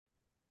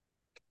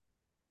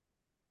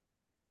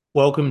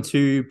Welcome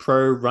to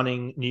Pro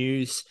Running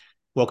News.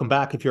 Welcome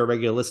back. If you're a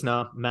regular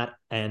listener, Matt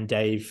and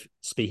Dave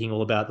speaking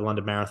all about the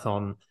London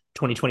Marathon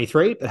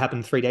 2023. It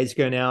happened 3 days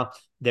ago now.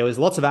 There was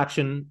lots of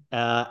action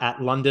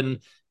at London,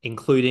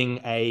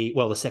 including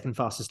the second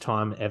fastest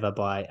time ever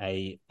by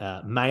a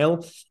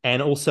male,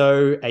 and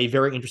also a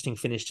very interesting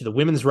finish to the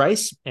women's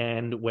race.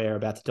 And we're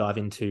about to dive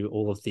into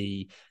all of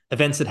the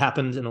events that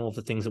happened and all of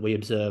the things that we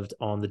observed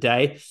on the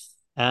day.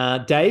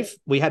 Dave,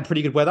 we had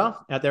pretty good weather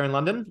out there in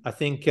London. I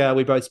think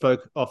we both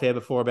spoke off air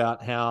before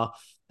about how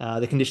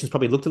the conditions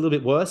probably looked a little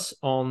bit worse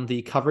on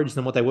the coverage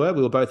than what they were.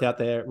 We were both out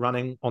there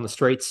running on the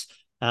streets.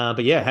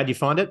 But yeah, how'd you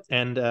find it?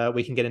 And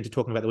we can get into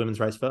talking about the women's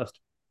race first.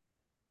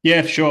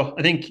 Yeah, for sure.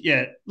 I think,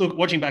 look,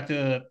 watching back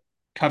the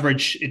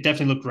coverage, it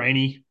definitely looked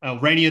rainy,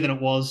 rainier than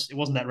it was. It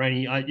wasn't that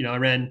rainy. I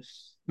ran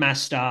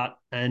mass start,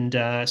 and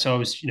so I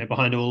was,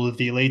 behind all of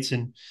the elites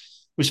and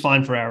was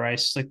fine for our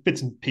race. Like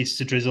bits and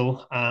pieces of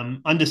drizzle.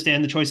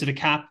 Understand the choice of a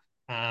cap,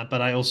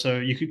 but I also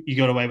you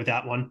got away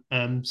without one.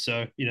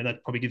 So that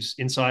probably gives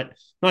insight.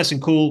 Nice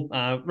and cool.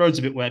 Road's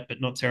a bit wet, but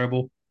not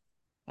terrible.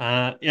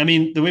 I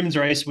mean, the women's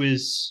race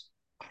was,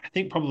 I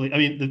think probably, I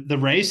mean, the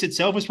race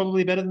itself was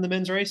probably better than the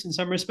men's race in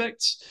some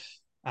respects,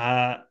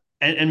 uh,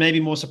 and maybe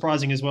more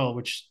surprising as well,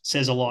 which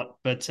says a lot.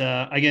 But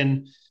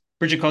again,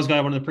 Bridget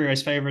Kosgei, one of the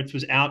pre-race favorites,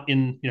 was out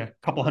in a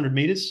couple hundred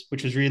meters,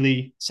 which was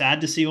really sad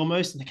to see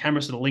almost. And the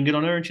camera sort of lingered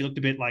on her, and she looked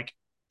a bit like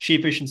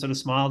sheepish and sort of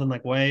smiled and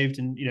like waved.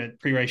 And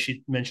pre-race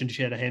she mentioned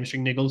she had a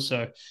hamstring niggle,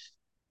 so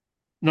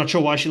not sure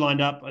why she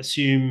lined up. I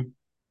assume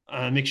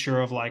a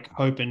mixture of like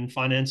hope and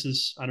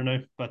finances. I don't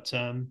know, but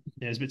yeah,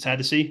 it's a bit sad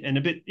to see and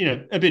a bit,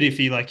 a bit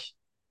iffy. Like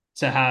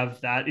to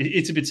have that,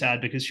 it's a bit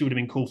sad because she would have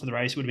been cool for the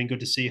race. It would have been good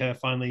to see her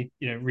finally,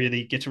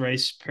 really get to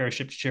race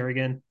parachute chair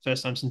again,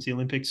 first time since the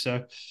Olympics.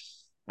 So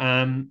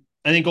I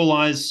think all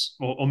eyes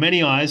or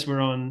many eyes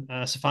were on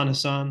Safan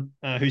Hassan,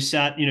 who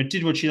sat,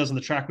 did what she does on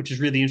the track, which is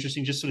really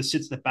interesting. Just sort of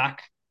sits at the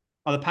back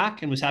of the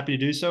pack and was happy to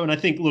do so. And I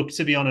think, look,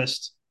 to be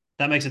honest,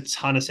 that makes a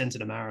ton of sense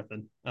in a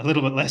marathon. A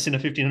little bit less in a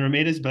 1,500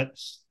 meters, but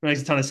it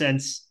makes a ton of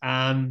sense.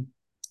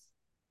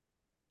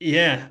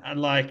 Yeah,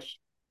 and like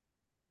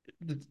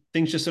the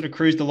things just sort of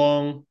cruised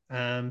along.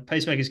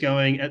 Pacemaker's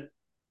going at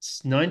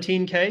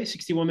 19K,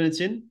 61 minutes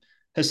in.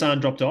 Hassan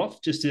dropped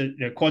off just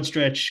a quad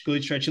stretch,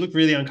 glute stretch. He looked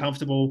really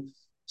uncomfortable,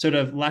 sort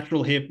of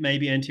lateral hip,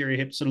 maybe anterior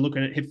hip, sort of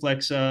looking at hip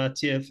flexor,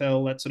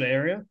 TFL, that sort of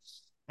area.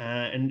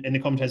 And the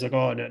commentator's like,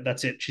 oh, no,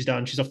 that's it. She's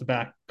done. She's off the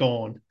back,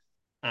 gone.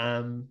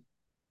 Um,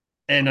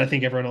 and I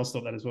think everyone else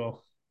thought that as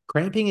well.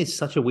 Cramping is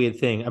such a weird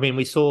thing. I mean,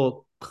 we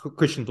saw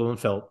Christian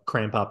Blumenfeld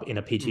cramp up in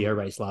a PTO Mm.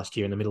 race last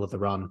year in the middle of the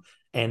run.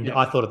 And Yeah.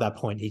 I thought at that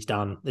point, he's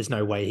done. There's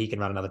no way he can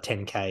run another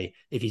 10K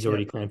if he's Yeah.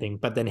 already cramping.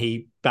 But then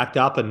he backed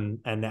up and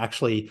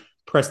actually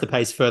pressed the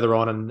pace further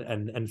on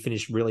and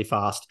finished really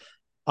fast.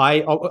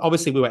 I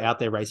obviously we were out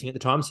there racing at the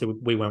time, so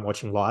we weren't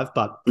watching live,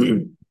 but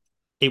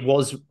it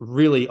was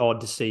really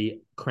odd to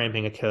see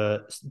cramping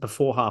occur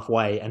before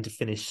halfway and to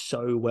finish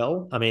so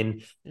well. I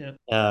mean,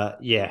 Yeah.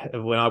 yeah,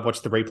 when I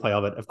watched the replay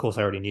of it, of course,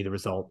 I already knew the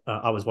result.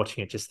 I was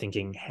watching it just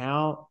thinking,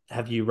 how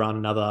have you run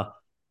another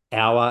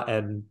hour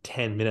and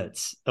 10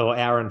 minutes or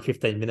hour and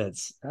 15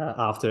 minutes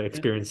after Yeah.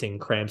 experiencing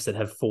cramps that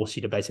have forced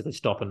you to basically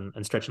stop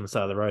and stretch on the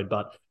side of the road?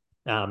 But,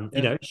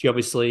 Yeah. she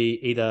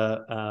obviously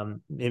either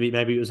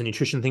maybe it was a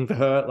nutrition thing for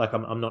her. Like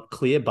I'm not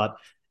clear, but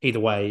either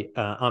way,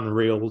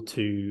 unreal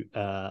to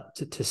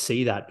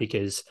see that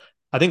because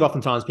I think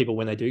oftentimes people,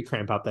 when they do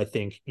cramp up, they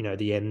think,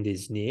 the end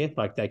is near,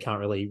 like they can't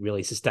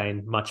really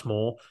sustain much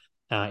more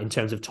in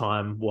terms of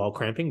time while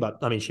cramping. But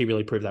I mean, she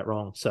really proved that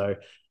wrong. So,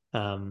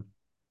 um,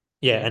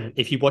 yeah. Yeah. And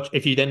if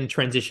you then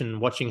transition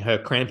watching her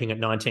cramping at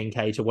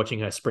 19K to watching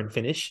her sprint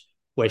finish,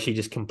 where she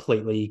just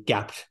completely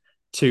gapped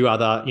two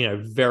other,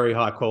 very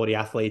high quality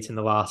athletes in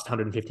the last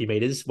 150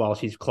 meters while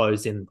she's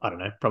closed in, I don't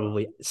know,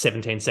 probably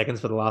 17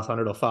 seconds for the last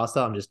 100 or faster.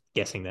 I'm just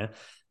guessing there.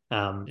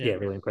 Yeah. Yeah,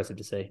 really impressive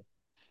to see.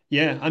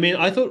 Yeah, I mean,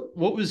 I thought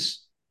what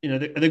was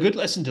the good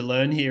lesson to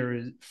learn here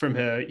is from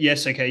her.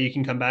 Yes, okay, you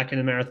can come back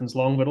and a marathon's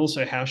long, but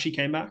also how she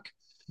came back.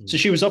 So Mm.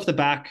 she was off the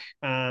back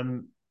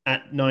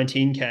at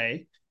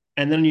 19K,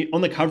 and then on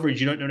the coverage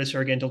you don't notice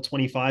her again until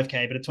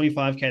 25K. But at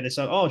 25K, they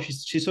said, oh,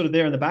 she's sort of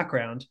there in the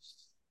background.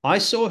 I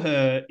saw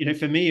her.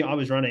 For me, I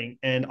was running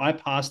and I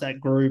passed that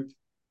group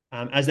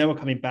as they were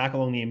coming back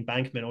along the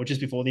embankment or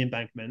just before the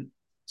embankment.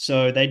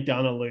 So they'd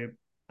done a loop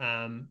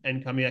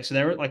and coming back. So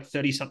they were at like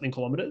 30 something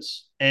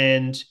kilometers.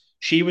 And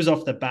she was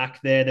off the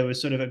back there. There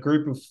was sort of a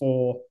group of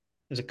four.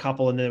 There's a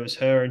couple, and there was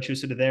her, and she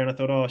was sort of there. And I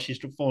thought, oh, she's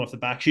fallen off the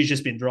back. She's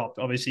just been dropped,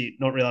 obviously,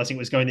 not realizing it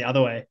was going the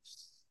other way.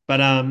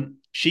 But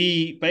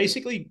she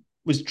basically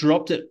was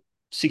dropped at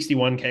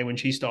 61K when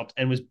she stopped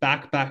and was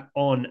back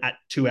on at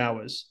 2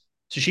 hours.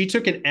 So she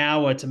took an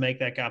hour to make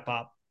that gap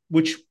up,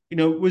 which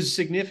was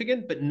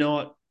significant, but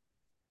not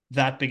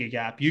that big a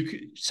gap.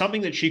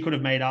 Something that she could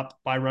have made up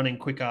by running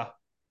quicker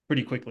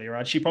pretty quickly,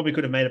 right? She probably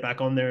could have made it back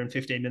on there in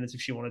 15 minutes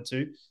if she wanted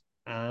to.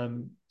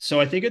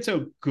 So I think it's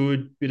a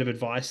good bit of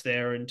advice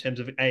there in terms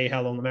of A,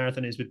 how long the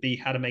marathon is, but B,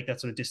 how to make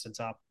that sort of distance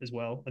up as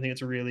well. I think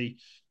it's a really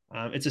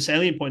It's a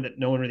salient point that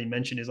no one really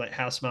mentioned is like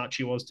how smart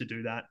she was to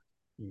do that,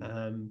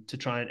 Mm. to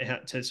try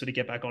and to sort of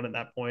get back on at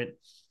that point.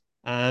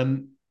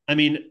 I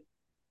mean,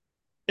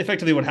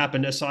 effectively, what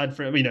happened aside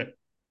from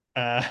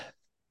uh,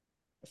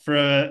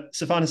 for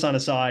Safan Hassan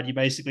aside, you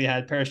basically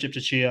had Periship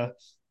Chachia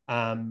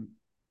um,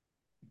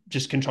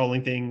 just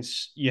controlling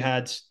things. You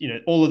had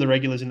all of the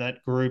regulars in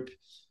that group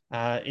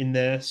in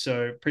there.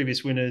 So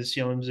previous winners,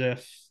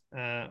 Yelimzev.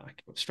 I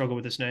struggle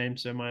with this name,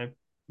 so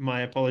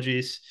my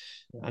apologies.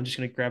 Yeah. I'm just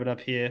going to grab it up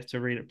here to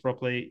read it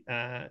properly.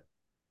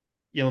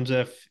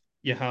 Yelimzev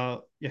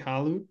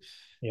Yahalu.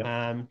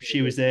 Yep.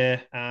 She was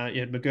there.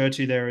 You had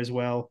Magurtu there as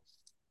well.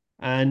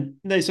 And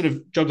they sort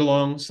of jogged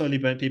along, slowly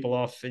burnt people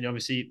off. And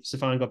obviously,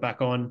 Safan got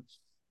back on.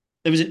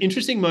 There was an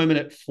interesting moment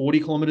at 40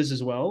 kilometers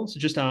as well. So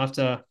just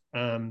after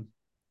Safan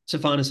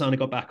and Sana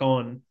got back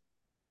on,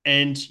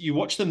 and you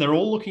watch them, they're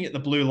all looking at the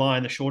blue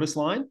line, the shortest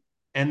line.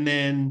 And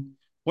then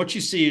what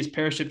you see is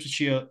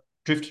Periship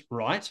drift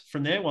right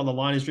from there while the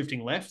line is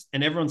drifting left,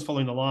 and everyone's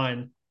following the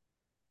line.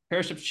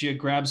 Periship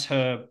grabs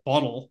her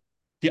bottle.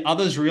 The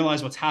others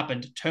realize what's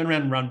happened, turn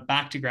around and run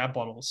back to grab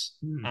bottles.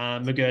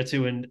 Mm.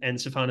 Magurtu and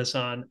Safana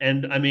San.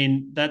 And I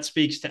mean, that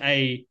speaks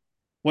to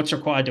what's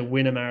required to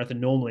win a marathon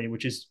normally,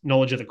 which is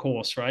knowledge of the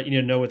course, right? You need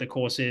to know where the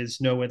course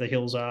is, know where the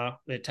hills are,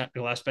 the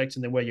tactical aspects,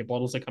 and then where your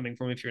bottles are coming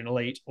from if you're an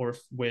elite, or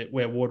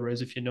where water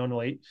is if you're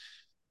non-elite.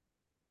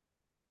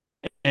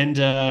 And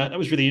that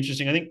was really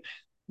interesting. I think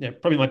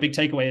probably my big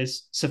takeaway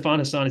is Safan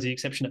Hassan is the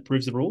exception that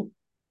proves the rule. Mm.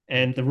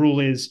 And the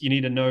rule is you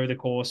need to know the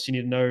course, you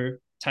need to know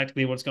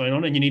tactically what's going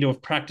on, and you need to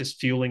have practiced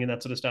fueling and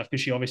that sort of stuff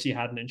because she obviously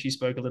hadn't, and she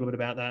spoke a little bit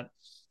about that.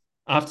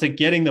 After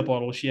getting the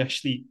bottle, she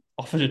actually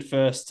offered it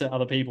first to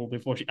other people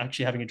before she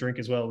actually having a drink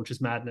as well, which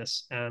is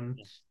madness.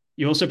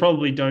 You also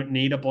probably don't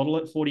need a bottle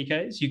at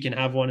 40Ks. You can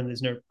have one and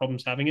there's no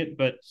problems having it.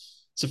 But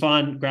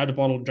Safan grabbed a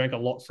bottle and drank a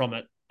lot from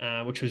it,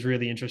 which was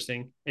really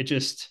interesting. It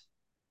just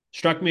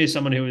struck me as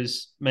someone who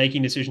was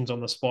making decisions on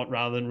the spot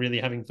rather than really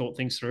having thought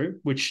things through,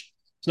 which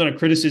is not a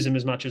criticism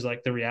as much as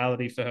like the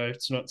reality for her.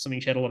 It's not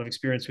something she had a lot of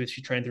experience with.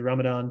 She trained through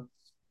Ramadan.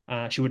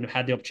 She wouldn't have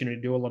had the opportunity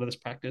to do a lot of this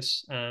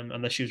practice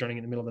unless she was running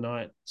in the middle of the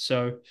night.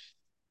 So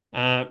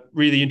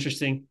really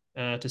interesting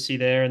to see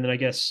there. And then I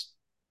guess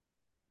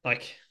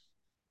like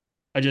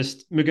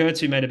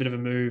Mugurtu made a bit of a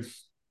move,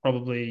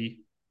 probably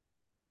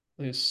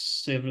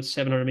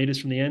 700 meters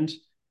from the end.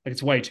 Like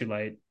it's way too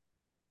late.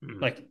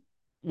 Mm. Like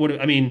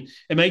I mean,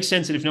 it makes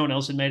sense that if no one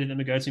else had made it, then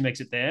Magurtu makes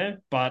it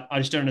there. But I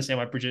just don't understand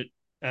why why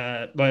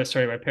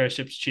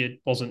Periship she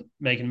wasn't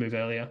making a move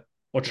earlier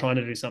or trying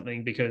to do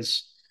something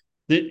because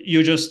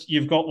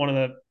you've got one of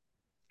the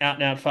out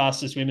and out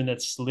fastest women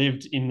that's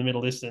lived in the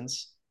middle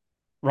distance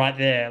right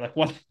there. Like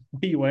what are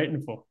you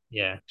waiting for?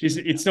 Yeah.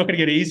 It's not going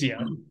to get easier.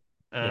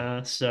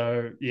 Yeah.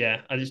 So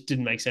yeah, I just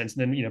didn't make sense.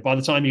 And then by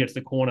the time you get to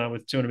the corner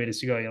with 200 meters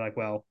to go, you're like,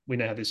 well, we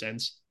know how this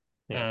ends.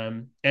 Yeah.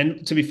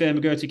 And to be fair,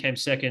 Magurtu came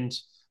second,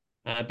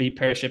 beat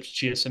Periship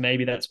Chia, so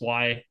maybe that's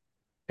why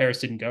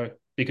Paris didn't go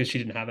because she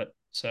didn't have it.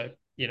 So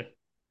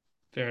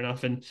fair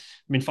enough. And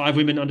I mean, 5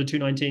 women under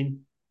 219.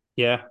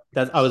 Yeah,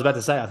 that I was about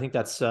to say. I think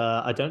that's.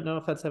 I don't know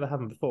if that's ever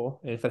happened before.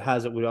 If it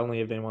has, it would only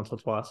have been once or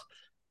twice.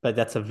 But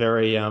that's a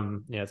very yeah,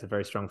 it's a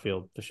very strong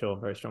field for sure.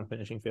 Very strong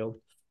finishing field.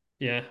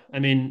 Yeah, I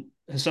mean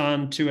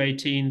Hassan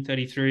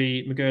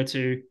 218.33,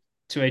 Magurtu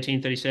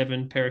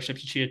 218.37, Periship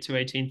Chia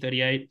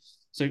 218.38.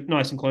 So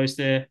nice and close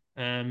there.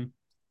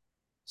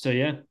 So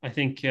yeah, I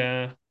think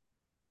it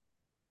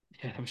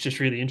was just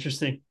really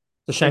interesting.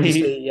 It's a shame to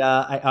Any see.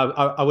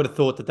 I would have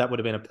thought that would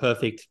have been a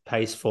perfect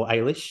pace for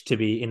Ailish to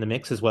be in the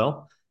mix as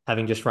well,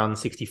 having just run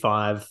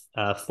 65,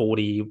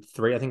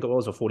 43, I think it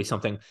was, or 40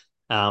 something.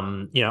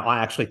 I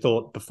actually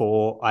thought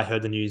before I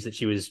heard the news that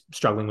she was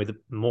struggling with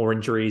more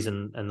injuries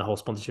and the whole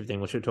sponsorship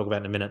thing, which we'll talk about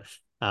in a minute.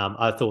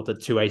 I thought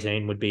that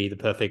 218 would be the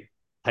perfect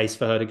pace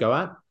for her to go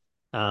at.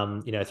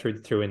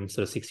 Through in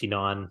sort of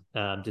 69,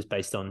 just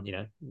based on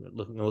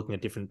looking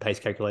at different pace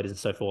calculators and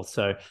so forth.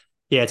 So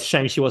yeah, it's a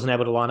shame she wasn't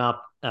able to line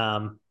up.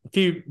 A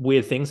few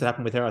weird things that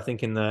happened with her, I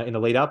think, in the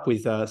lead up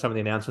with some of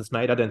the announcements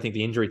made. I don't think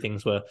the injury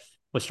things were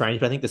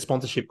strange, but I think the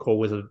sponsorship call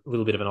was a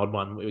little bit of an odd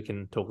one. We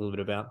can talk a little bit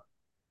about.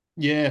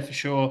 Yeah, for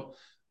sure.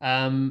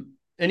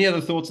 Any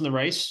other thoughts on the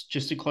race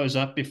just to close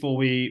up before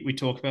we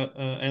talk about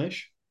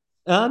Eilish?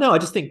 No, I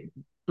just think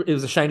it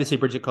was a shame to see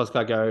Bridget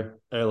Koskar go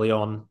early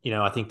on.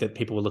 I think that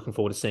people were looking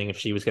forward to seeing if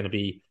she was going to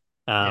be,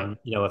 Yeah,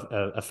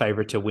 a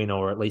favorite to win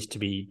or at least to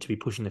be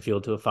pushing the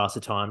field to a faster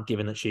time,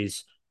 given that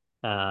she's,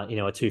 a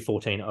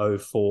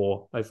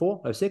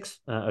 2:14:04, 06,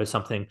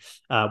 something,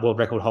 world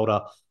record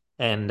holder.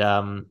 And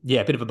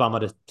yeah, a bit of a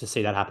bummer to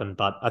see that happen.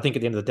 But I think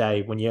at the end of the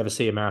day, when you ever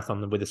see a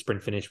marathon with a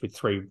sprint finish with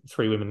three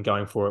women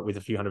going for it with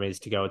a few hundred meters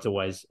to go, it's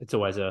always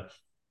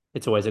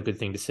a good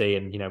thing to see.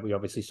 And, we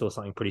obviously saw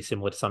something pretty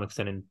similar to some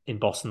extent in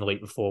Boston the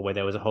week before, where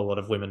there was a whole lot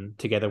of women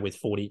together with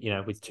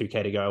 40, with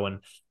 2K to go. And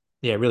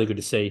yeah, really good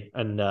to see.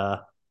 And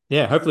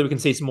yeah, hopefully we can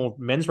see some more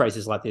men's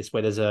races like this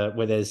where there's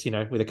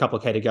with a couple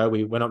of K to go,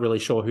 we're not really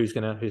sure who's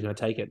gonna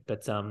take it.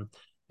 But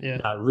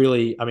yeah,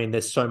 really, I mean,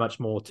 there's so much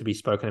more to be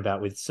spoken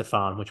about with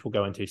Safan, which we'll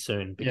go into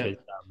soon yeah. because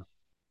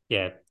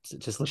yeah,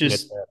 Just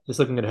just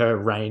looking at her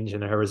range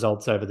and her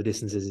results over the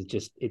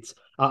distances, it's.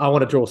 I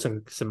want to draw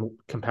some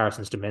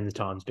comparisons to men's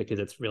times because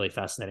it's really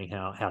fascinating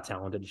how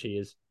talented she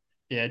is.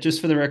 Yeah, just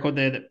for the record,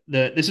 there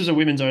that this was a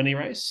women's only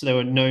race, so there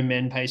were no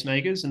men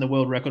pacemakers, and the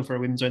world record for a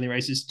women's only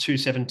race is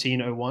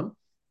 2:17:01.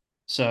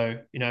 So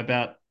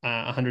about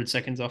 100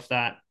 seconds off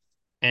that.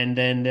 And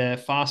then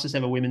the fastest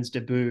ever women's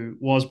debut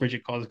was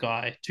Bridget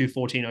Kosgei,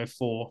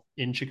 2:14:04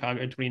 in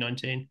Chicago in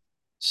 2019.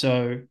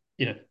 So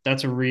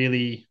that's a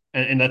really,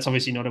 and that's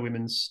obviously not a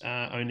women's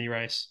only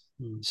race.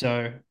 Mm.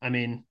 So I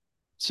mean,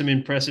 some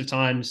impressive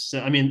times.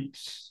 I mean,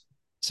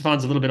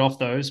 Stefan's a little bit off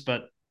those,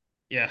 but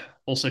yeah.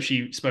 Also,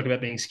 she spoke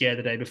about being scared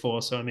the day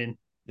before. So I mean,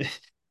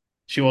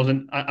 she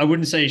wasn't. I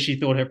wouldn't say she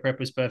thought her prep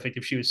was perfect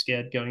if she was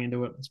scared going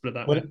into it. Let's put it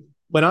that way.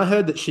 When I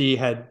heard that she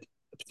had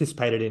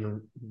participated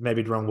in,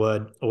 maybe the wrong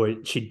word,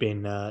 or she'd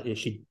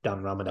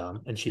done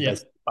Ramadan and she Yeah.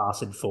 basically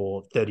fasted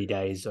for 30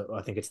 days.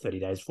 I think it's 30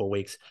 days, 4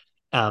 weeks.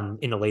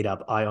 In the lead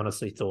up, I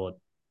honestly thought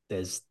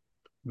there's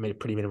a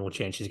pretty minimal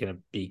chance she's going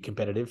to be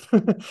competitive.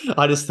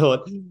 I just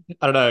thought,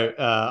 I don't know,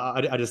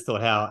 I just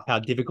thought how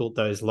difficult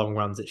those long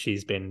runs that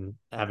she's been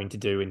having to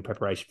do in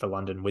preparation for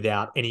London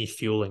without any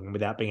fueling,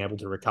 without being able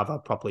to recover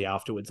properly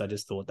afterwards. I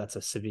just thought that's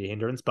a severe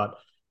hindrance, but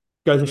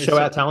goes to show It's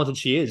how talented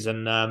she is.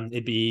 And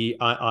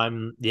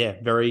I'm yeah,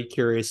 very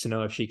curious to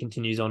know if she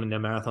continues on in her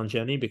marathon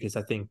journey because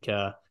I think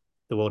the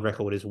world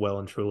record is well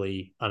and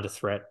truly under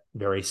threat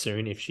very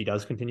soon if she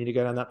does continue to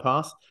go down that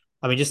path.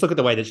 I mean, just look at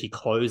the way that she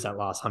closed that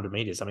last 100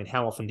 meters. I mean,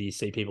 how often do you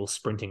see people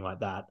sprinting like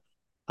that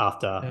yeah.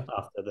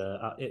 after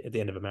the at the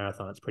end of a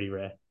marathon? It's pretty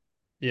rare.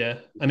 Yeah.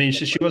 I mean,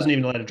 she wasn't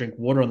even allowed to drink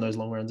water on those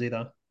long runs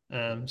either.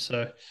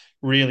 So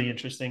really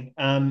interesting.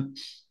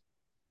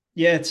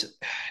 Yeah,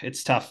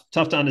 it's tough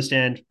to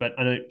understand, but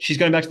I know she's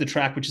going back to the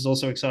track, which is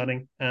also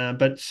exciting.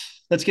 But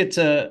let's get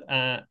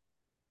to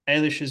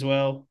Ailish as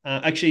well.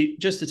 Actually,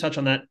 just to touch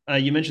on that,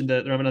 you mentioned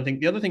the Ramadan thing.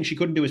 The other thing she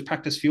couldn't do is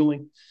practice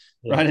fueling,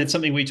 Yeah. right? It's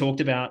something we talked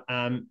about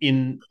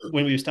in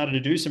when we started to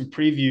do some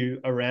preview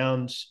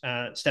around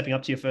stepping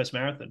up to your first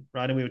marathon,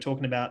 right? And we were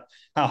talking about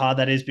how hard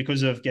that is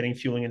because of getting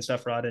fueling and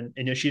stuff, right?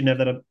 And she didn't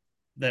have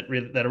that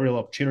a real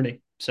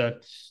opportunity. So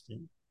Yeah.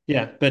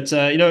 yeah, but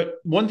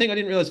one thing I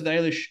didn't realize with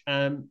Ailish,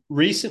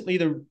 recently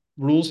the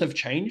rules have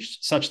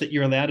changed such that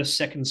you're allowed a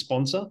second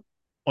sponsor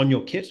on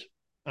your kit,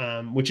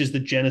 which is the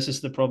genesis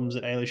of the problems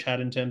that Ailish had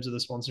in terms of the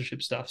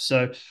sponsorship stuff.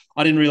 So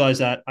I didn't realize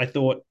that. I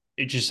thought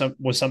it just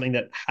was something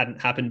that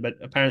hadn't happened, but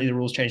apparently the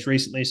rules changed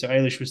recently. So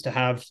Ailish was to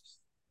have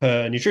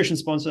her nutrition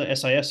sponsor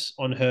SIS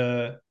on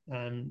her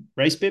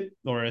race bib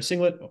or a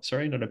singlet. Oh,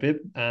 sorry, not a bib,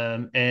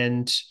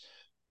 and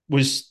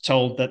was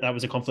told that that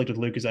was a conflict with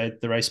Lucozade,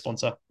 the race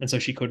sponsor, and so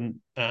she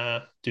couldn't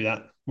do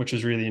that, which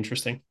was really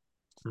interesting.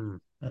 Mm.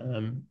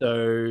 Um,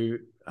 So,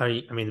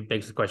 I mean, the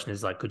biggest question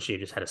is like, could she have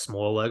just had a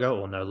small logo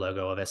or no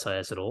logo of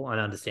SIS at all? I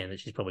understand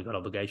that she's probably got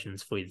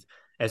obligations with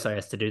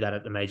SIS to do that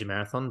at the major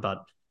marathon,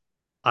 but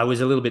I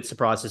was a little bit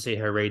surprised to see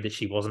her read that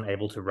she wasn't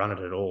able to run it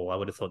at all. I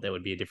would have thought there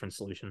would be a different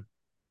solution.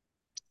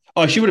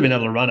 oh, she would have been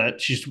able to run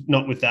it. She's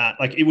not with that.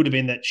 Like it would have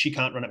been that she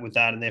can't run it with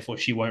that, and therefore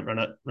she won't run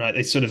it. Right?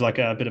 It's sort of like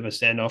a bit of a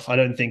standoff. I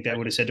don't think they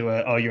would have said to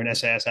her, "Oh, you're an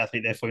SAS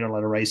athlete, therefore you're not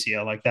allowed to race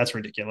here." Like that's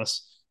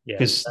ridiculous. Yeah.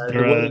 Because The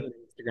there are, wording in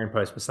the Instagram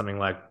post was something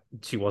like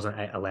she wasn't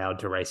allowed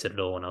to race it at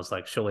all. And I was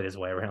like, surely there's a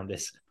way around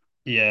this.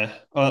 yeah.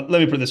 Let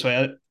me put it this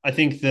way: I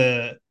think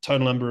the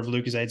total number of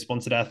Lucozade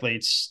sponsored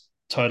athletes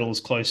totals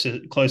closer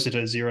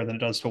to zero than it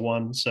does to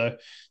one. So,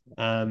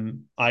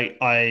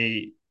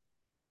 I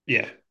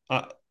yeah.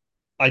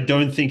 I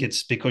don't think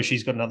it's because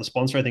she's got another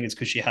sponsor. I think it's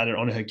because she had it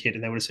on her kit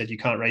and they would have said, you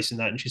can't race in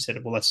that. And she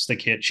said, well, that's the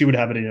kit. She would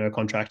have it in her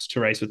contract to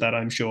race with that,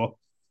 I'm sure.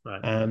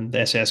 Right.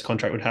 The SAS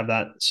contract would have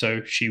that.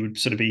 So she would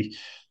sort of be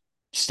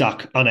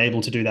stuck,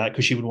 unable to do that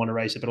because she would want to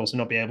race it, but also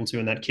not be able to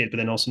in that kit, but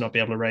then also not be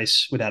able to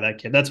race without that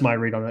kit. That's my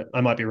read on it.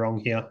 I might be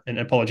wrong here, and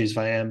apologies if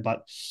I am,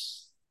 but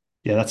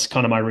yeah, that's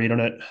kind of my read on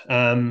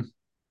it.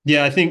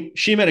 Yeah, I think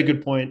she made a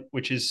good point,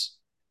 which is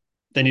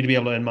they need to be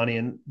able to earn money,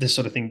 and this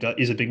sort of thing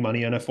is a big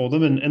money earner for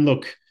them. And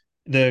look,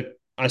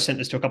 I sent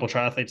this to a couple of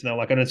triathletes, and they're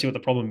like, I don't see what the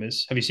problem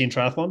is. Have you seen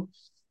triathlon?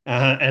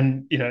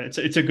 And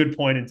it's a good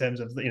point in terms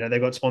of they've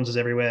got sponsors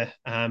everywhere.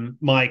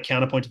 My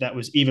counterpoint to that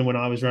was even when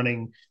I was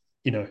running,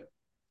 you know,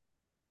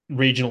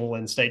 regional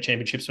and state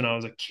championships when I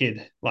was a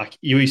kid, like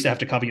you used to have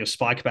to cover your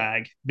spike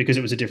bag because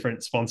it was a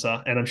different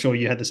sponsor. And I'm sure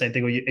you had the same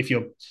thing where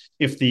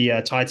if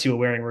the tights you were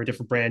wearing were a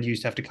different brand, you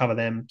used to have to cover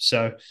them.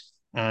 So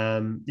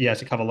you have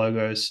to cover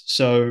logos.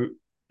 So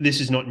this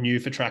is not new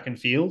for track and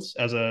fields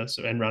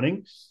and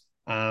running.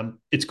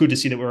 It's good to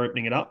see that we're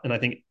opening it up, and I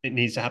think it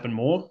needs to happen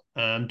more.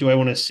 Do I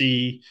want to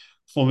see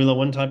Formula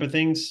One type of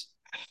things?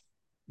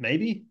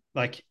 Maybe.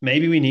 Like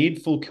maybe we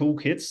need full cool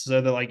kits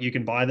so that like you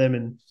can buy them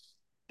and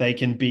they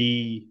can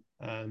be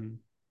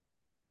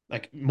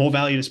like more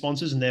value to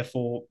sponsors, and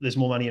therefore there's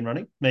more money in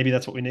running. Maybe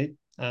that's what we need.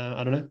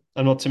 I don't know.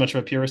 I'm not too much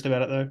of a purist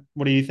about it though.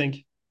 What do you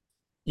think?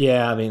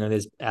 Yeah, I mean,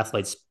 there's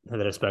athletes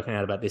that have spoken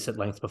out about this at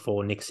length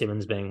before. Nick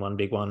Simmons being one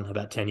big one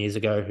about 10 years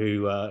ago,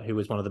 who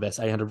was one of the best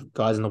 800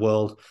 guys in the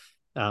world.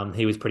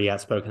 He was pretty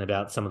outspoken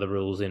about some of the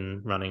rules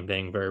in running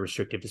being very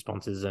restrictive to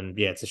sponsors, and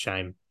yeah, it's a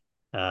shame.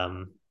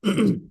 I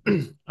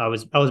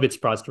was a bit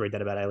surprised to read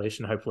that about Ailish,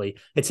 and hopefully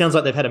it sounds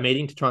like they've had a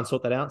meeting to try and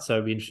sort that out. So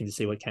it'll be interesting to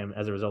see what came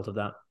as a result of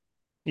that.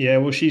 Yeah,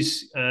 well,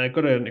 she's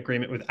got an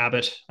agreement with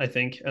Abbott, I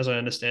think, as I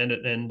understand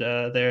it, and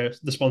they're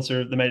the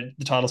sponsor, the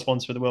title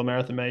sponsor for the World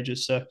Marathon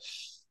Majors. So,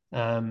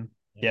 Yeah.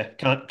 yeah,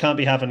 can't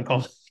be having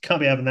can't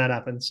be having that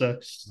happen. So,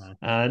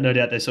 No. no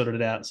doubt they sorted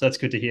it out. So that's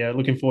good to hear.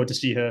 Looking forward to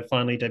see her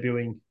finally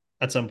debuting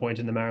at some point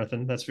in the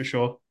marathon. That's for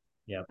sure.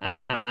 Yeah.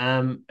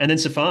 And then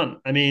Safan.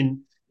 I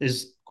mean,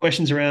 there's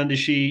questions around, is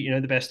she,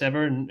 the best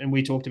ever? And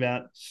we talked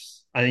about,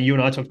 I think you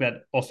and I talked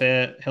about off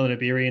air, Helena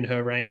Beery and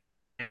her range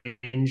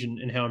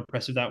and how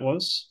impressive that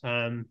was.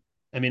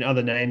 I mean,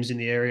 other names in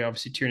the area,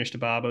 obviously Tierney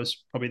Barber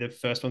is probably the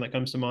first one that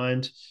comes to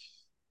mind.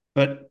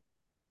 But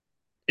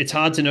it's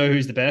hard to know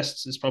who's the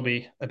best. There's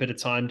probably a bit of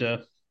time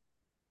to,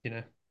 you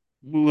know,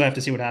 we'll have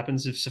to see what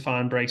happens if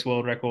Safan breaks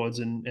world records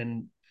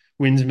and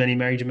wins many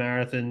major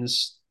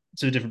marathons.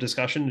 It's a different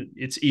discussion.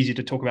 It's easy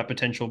to talk about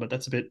potential, but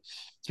it's a bit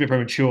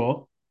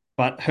premature.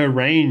 But her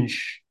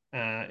range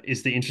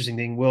is the interesting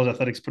thing. World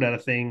Athletics put out a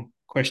thing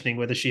questioning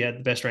whether she had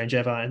the best range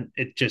ever, and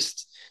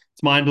it's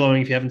mind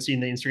blowing. If you haven't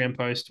seen the Instagram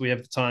post, we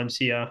have the times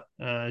here.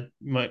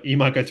 You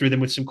might go through them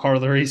with some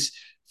corollaries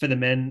for the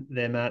men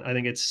there, Matt. I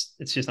think it's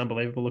just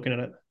unbelievable looking at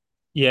it.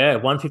 Yeah,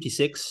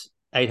 156,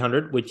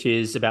 800, which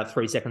is about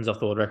 3 seconds off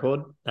the world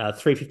record.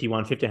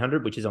 351,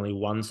 1500, which is only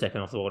 1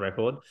 second off the world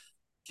record.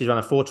 She's run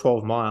a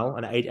 412 mile,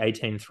 an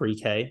 818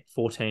 3K,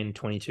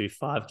 1422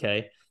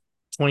 5K,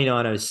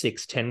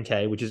 2906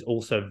 10K, which is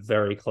also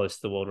very close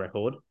to the world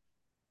record.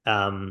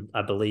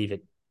 I believe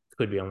it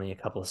could be only a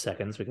couple of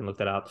seconds. We can look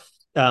that up.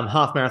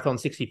 Half marathon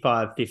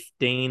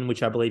 65:15,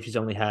 which I believe she's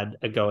only had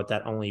a go at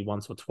that only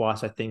once or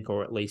twice, I think,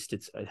 or at least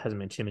it hasn't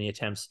been too many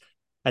attempts.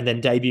 And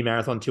then debut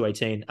marathon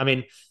 218. I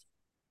mean,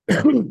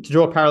 to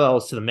draw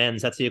parallels to the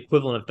men's, that's the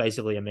equivalent of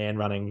basically a man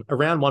running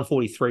around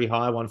 143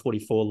 high,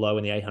 144 low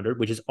in the 800,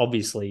 which is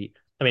obviously,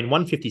 I mean,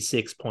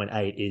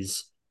 156.8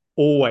 is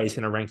always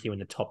going to rank you in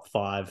the top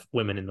 5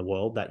 women in the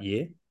world that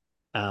year.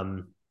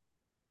 Um,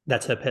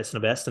 that's her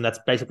personal best, and that's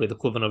basically the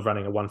equivalent of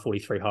running a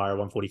 143 high or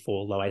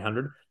 144 low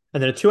 800.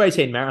 And then a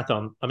 218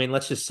 marathon, I mean,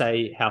 let's just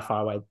say how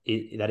far away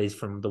that is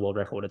from the world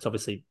record. It's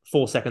obviously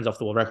 4 seconds off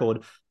the world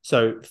record.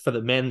 So for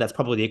the men, that's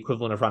probably the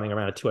equivalent of running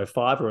around a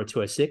 205 or a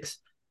 206.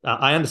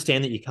 I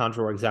understand that you can't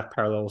draw exact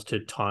parallels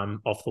to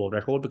time off the world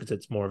record because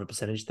it's more of a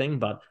percentage thing,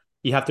 but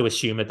you have to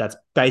assume that that's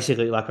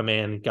basically like a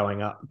man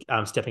going up,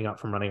 stepping up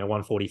from running a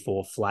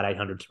 144 flat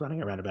 800 to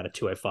running around about a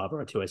 205 or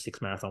a 206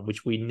 marathon,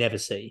 which we never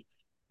see.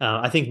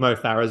 I think Mo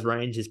Farah's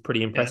range is pretty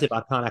Yeah, impressive.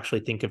 I can't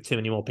actually think of too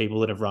many more people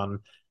that have run,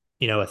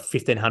 a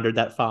 1500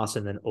 that fast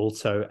and then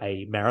also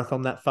a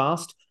marathon that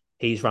fast.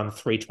 He's run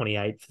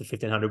 328 for the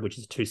 1500, which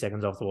is 2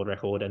 seconds off the world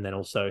record. And then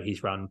also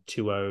he's run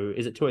 20,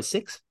 is it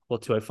 206 or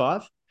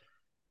 205?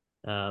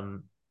 Yeah.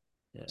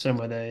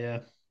 somewhere there. Yeah.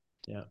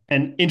 Yeah.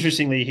 And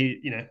interestingly,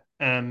 he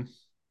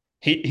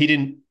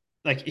didn't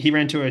like he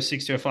ran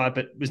 206, 205,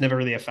 but was never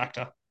really a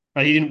factor.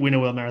 Right? He didn't win a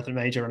world marathon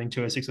major running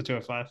 206 or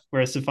 205,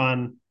 whereas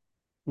Stefan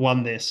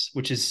won this,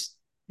 which is,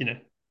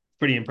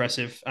 pretty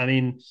impressive. I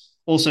mean,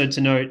 also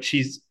to note,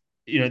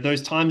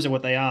 those times are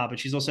what they are, but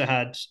she's also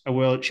had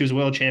she was a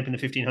world champ in the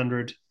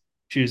 1500.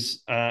 She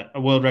was a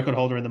world record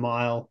holder in the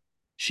mile.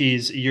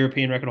 She's a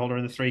European record holder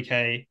in the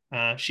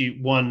 3K. She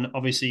won,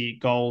 obviously,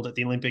 gold at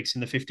the Olympics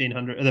in the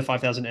 1500, the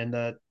 5,000 and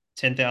the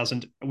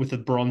 10,000 with the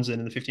bronze in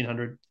the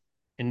 1500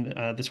 in the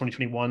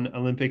 2021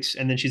 Olympics.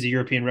 And then she's a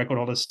European record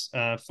holder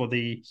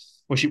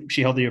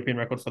she held the European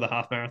record for the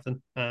half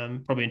marathon,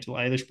 probably until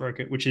Eilish broke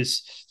it, which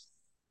is,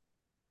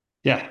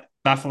 yeah,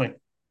 baffling.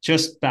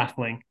 Just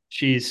baffling.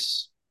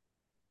 She's,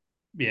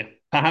 yeah,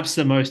 perhaps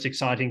the most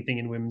exciting thing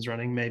in women's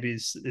running, maybe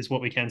is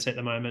what we can say at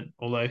the moment.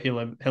 Although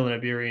Helena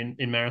Beery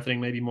in marathoning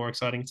may be more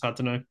exciting. It's hard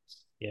to know.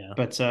 Yeah.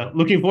 But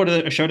looking forward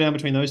to a showdown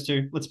between those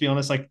two. Let's be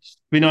honest, like it'd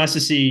be nice to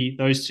see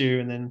those two,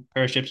 and then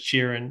Periships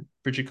Cheer and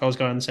Bridget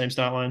Cosgay on the same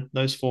start line.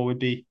 Those four would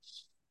be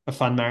a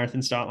fun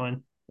marathon start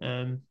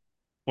line.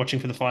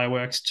 Watching for the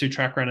fireworks, two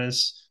track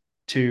runners,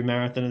 two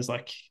marathoners,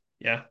 like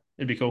yeah,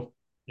 it'd be cool.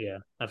 Yeah,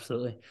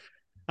 absolutely.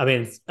 I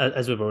mean,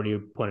 as we've already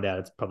pointed out,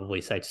 it's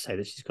probably safe to say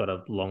that she's got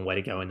a long way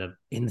to go in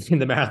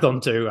the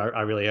marathon too.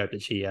 I really hope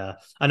that she.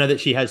 I know that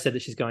she has said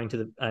that she's going to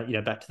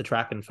the back to the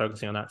track and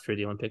focusing on that through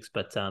the Olympics,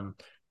 but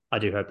I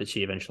do hope that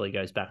she eventually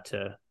goes back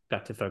to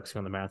focusing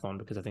on the marathon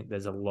because I think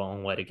there's a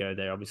long way to go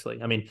there.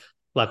 Obviously, I mean,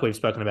 like we've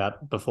spoken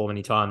about before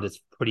many times, it's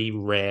pretty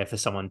rare for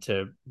someone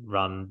to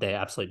run their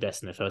absolute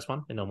best in their first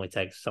one. It normally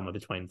takes somewhere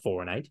between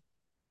 4 and 8.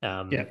 Yeah,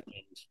 And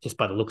just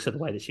by the looks of the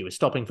way that she was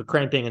stopping for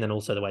cramping, and then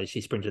also the way that she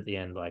sprinted at the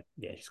end, like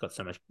yeah, she's got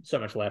so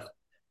much left.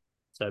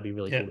 So it'd be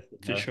really yeah, cool to see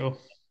for her. sure,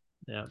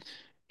 Yeah.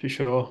 for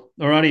sure.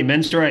 Alrighty,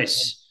 men's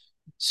race.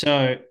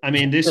 So I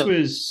mean, this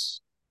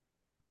was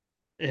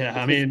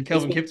yeah. I mean, This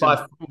Kelvin was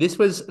Kipton. this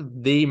was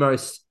the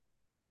most,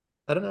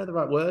 I don't know the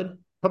right word,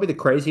 probably the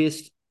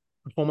craziest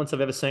performance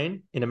I've ever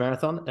seen in a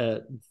marathon.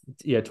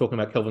 Talking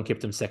about Kelvin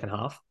Kipton's second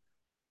half.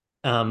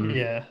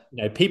 Yeah.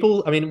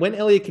 People. I mean, when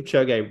Eliud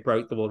Kipchoge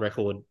broke the world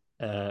record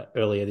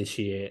earlier this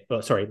year,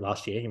 well, sorry,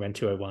 last year, he ran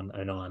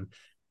 2:01:09.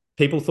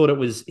 People thought it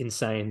was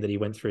insane that he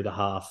went through the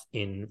half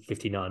in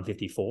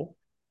 59:54,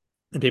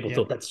 and people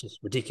thought Yep. that's just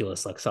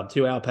ridiculous, like sub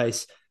 2 hour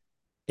pace.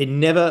 It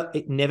never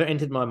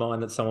entered my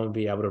mind that someone would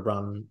be able to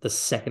run the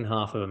second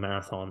half of a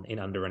marathon in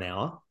under an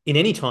hour in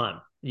any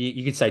time.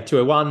 You could say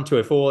 2:01,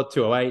 2:04,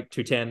 2:08,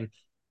 2:10.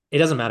 It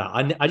doesn't matter.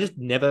 I just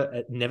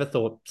never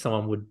thought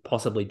someone would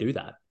possibly do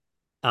that.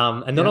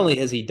 And not Yep. only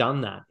has he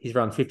done that, he's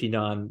run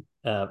 59.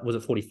 Was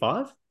it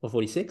 45 or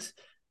 46?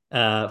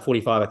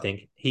 45, I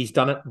think. He's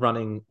done it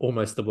running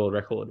almost the world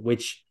record,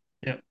 which,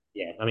 Yep.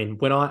 yeah,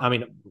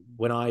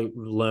 when I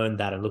learned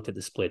that and looked at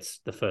the splits,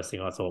 the first thing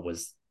I thought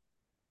was,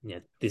 yeah,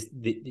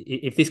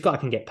 if this guy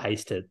can get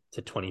pace to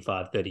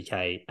 25,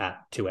 30K at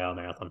 2 hour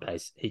marathon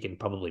pace, he can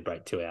probably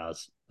break 2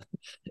 hours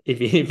if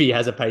he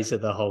has a pacer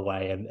the whole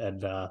way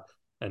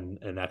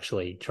and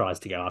actually tries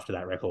to go after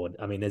that record.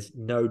 I mean, there's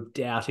no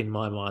doubt in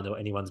my mind or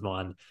anyone's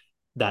mind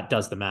that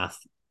does the math.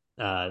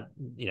 That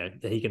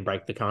he can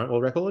break the current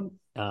world record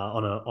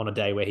on a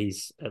day where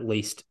he's at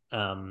least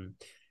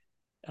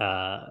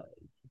uh,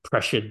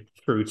 pressured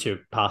through to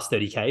past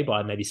 30K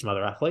by maybe some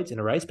other athletes in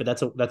a race. But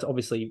that's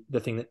obviously the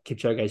thing that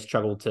Kipchoge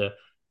struggled to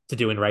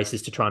do in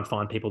races, to try and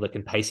find people that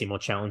can pace him or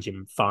challenge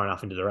him far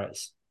enough into the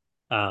race.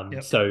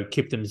 Yep. So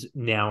Kiptum's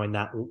now in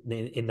that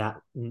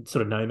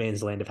sort of no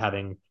man's land of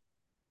having.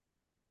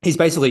 He's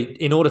basically,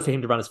 in order for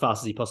him to run as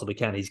fast as he possibly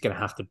can, he's going to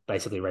have to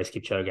basically race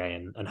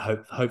Kipchoge and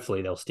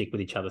hopefully they'll stick with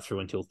each other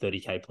through until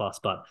 30K plus.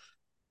 But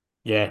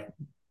yeah,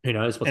 who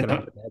knows what's And going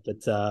to happen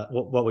there? But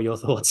what were your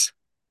thoughts?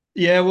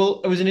 yeah,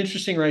 well, it was an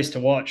interesting race to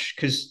watch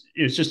because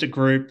it was just a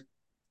group.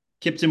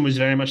 Kipton was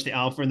very much the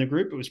alpha in the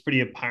group. It was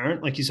pretty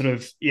apparent. Like he sort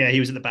of, yeah, he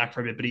was at the back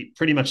for a bit, but he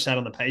pretty much sat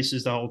on the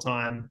paces the whole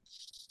time.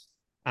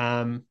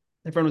 Um,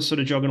 Everyone was sort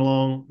of jogging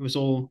along. It was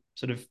all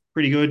sort of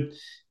pretty good.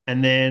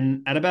 And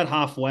then at about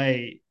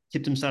halfway,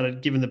 Kipton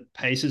started giving the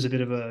paces a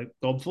bit of a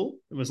gobful.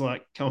 It was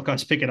like, come on,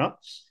 guys, pick it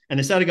up. And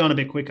they started going a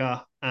bit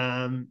quicker.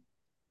 And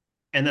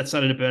that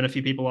started to burn a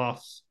few people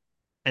off.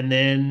 And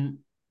then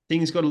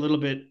things got a little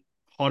bit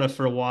hotter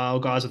for a while.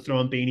 Guys were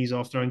throwing beanies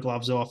off, throwing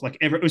gloves off. Like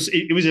it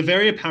was a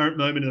very apparent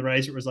moment in the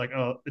race. Where it was like,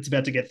 oh, it's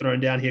about to get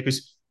thrown down here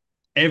because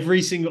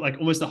every single, like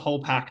almost the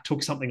whole pack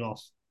took something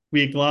off.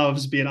 Be it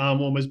gloves, be it arm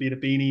warmers, be it a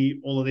beanie,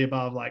 all of the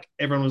above. Like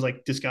everyone was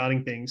like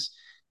discarding things.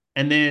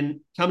 And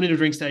then coming into a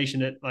drink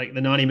station at like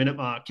the 90-minute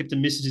mark, Kipton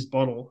misses his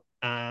bottle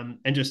and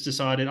just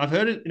decided. I've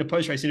heard it in a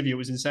post race interview. It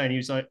was insane. He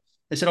was like,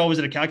 they said, "Oh, was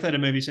it a calculator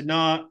move?" He said,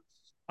 "No,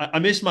 I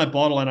missed my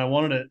bottle and I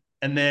wanted it."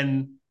 And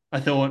then I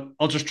thought,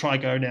 I'll just try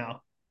go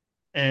now.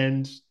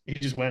 And he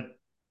just went.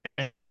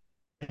 And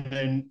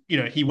then,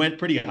 he went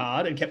pretty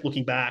hard and kept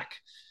looking back.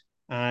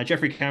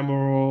 Jeffrey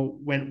Cameron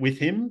went with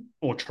him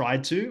or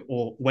tried to,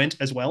 or went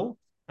as well.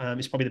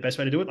 Is probably the best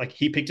way to do it. Like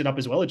he picked it up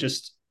as well. It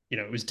just,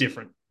 it was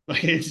different.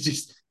 Like it's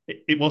just,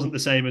 it wasn't the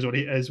same as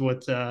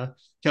what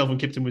Kelvin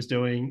Kipton was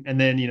doing. And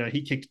then,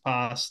 he kicked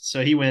past.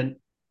 So he went,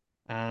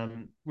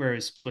 where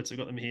is splits? I've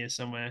got them here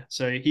somewhere.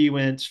 So he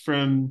went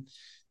from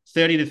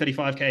 30 to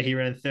 35K, he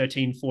ran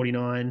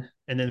 13:49.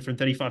 And then from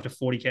 35 to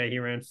 40K, he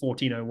ran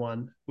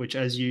 14:01, which,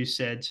 as you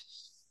said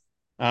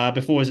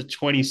before, was a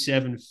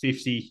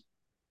 27:50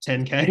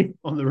 10K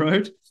on the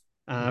road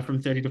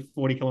from 30 to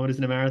 40 kilometers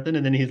in a marathon.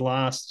 And then his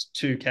last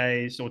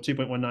 2Ks or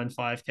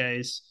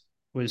 2.195Ks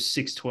was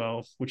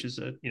 6:12, which is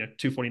a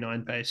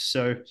 2:49 pace.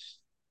 So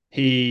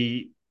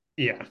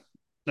yeah,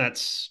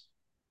 that's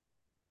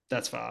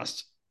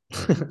fast.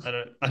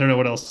 I don't know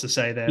what else to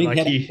say there. Big Like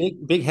head, he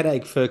big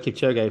headache for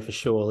Kipchoge for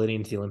sure leading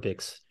into the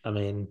Olympics. I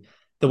mean,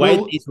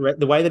 well,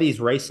 the way that he's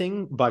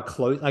racing by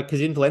close, like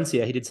because in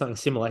Valencia he did something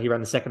similar. He ran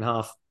the second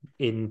half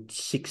in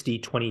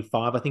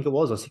 60:25, I think it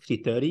was, or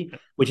 60:30,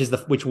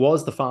 which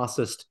was the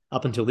fastest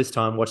up until this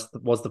time. Was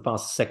the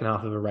fastest second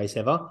half of a race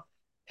ever.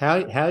 How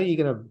are you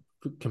going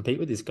to compete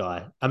with this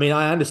guy? I mean,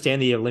 I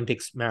understand the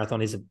Olympics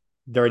marathon is a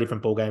very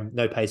different ball game.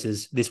 No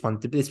paces. This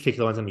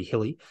particular one's going to be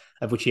hilly,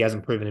 of which he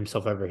hasn't proven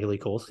himself over a hilly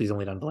course. He's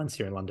only done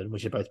Valencia and London,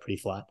 which are both pretty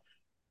flat.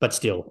 But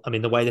still, I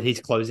mean, the way that he's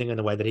closing and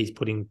the way that he's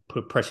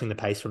pressing the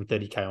pace from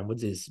 30K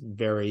onwards is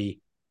very.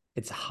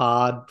 It's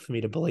hard for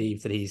me to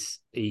believe that he's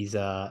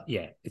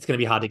yeah. It's going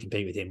to be hard to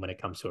compete with him when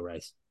it comes to a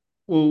race.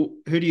 well,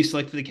 who do you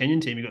select for the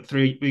Kenyan team?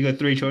 We got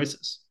three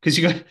choices because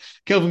you got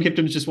Kelvin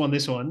Kipton's just won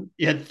this one.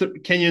 You had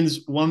Kenyans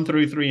 1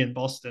 through 3 in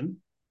Boston.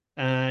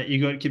 You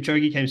got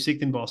Kipchoge came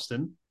sixth in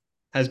Boston,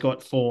 has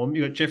got form.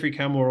 You got Jeffrey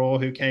Kamworor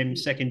who came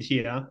second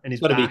here and is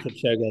It's got to be back.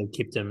 Kipchoge,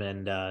 Kiptum,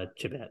 and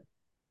Chibet.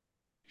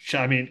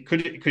 I mean,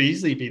 could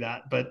easily be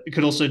that, but it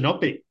could also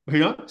not be. Who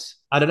knows?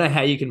 I don't know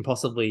how you can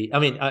possibly. I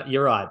mean,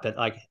 you're right, but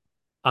like,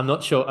 I'm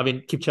not sure. I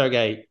mean,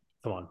 Kipchoge,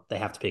 come on, they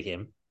have to pick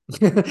him.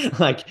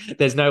 Like,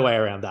 there's no way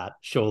around that.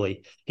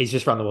 Surely, he's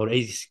just run the world.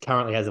 He's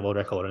currently has the world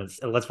record,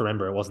 and let's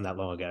remember, it wasn't that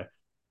long ago.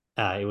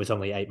 It was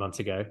only 8 months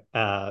ago.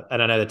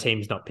 And I know the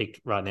team's not picked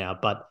right now,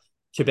 but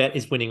Tibet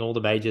is winning all the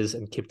majors,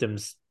 and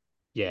Kiptum's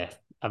yeah,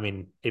 I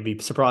mean, it'd be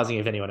surprising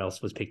if anyone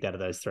else was picked out of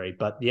those three.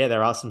 But yeah,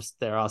 there are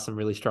some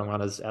really strong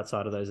runners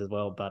outside of those as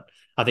well. But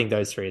I think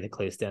those three are the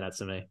clear standouts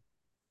to me.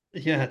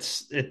 Yeah,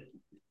 it's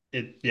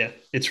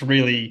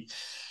really,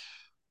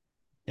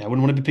 yeah, I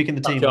wouldn't want to be picking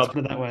the Tough team. Let's job.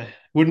 put it that way.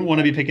 Wouldn't want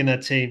to be picking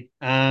that team.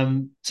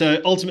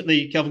 So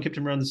ultimately, Kelvin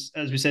Kiptum runs,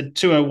 as we said,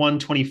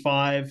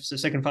 2:01:25, so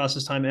second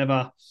fastest time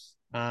ever.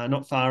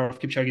 Not far off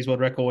Kipchoge's world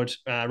record.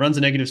 Runs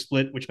a negative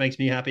split, which makes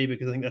me happy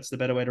because I think that's the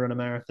better way to run a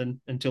marathon.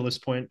 Until this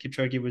point,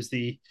 Kipchoge was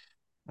the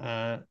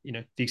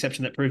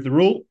exception that proved the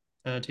rule.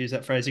 To use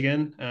that phrase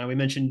again, we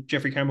mentioned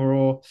Jeffrey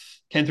Cameron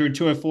came through in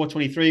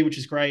 2:04:23, which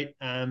is great.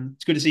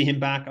 It's good to see him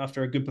back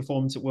after a good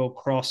performance at World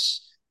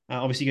Cross.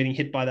 Obviously, getting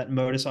hit by that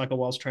motorcycle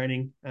whilst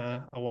training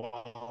a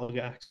while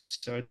ago,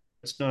 so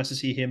it's nice to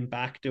see him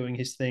back doing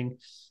his thing.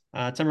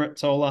 Tamarat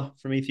Tola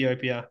from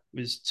Ethiopia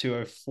was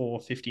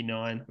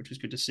 2:04:59, which was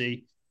good to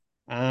see.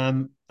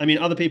 I mean,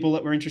 other people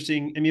that were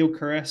interesting, Emil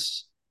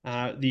Caress,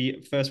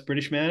 the first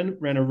British man,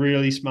 ran a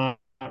really smart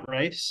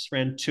race,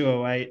 ran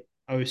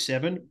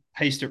 2:08:07,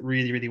 paced it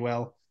really, really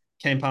well.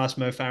 Came past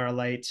Mo Farah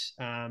late,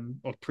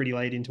 or pretty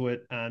late into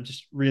it.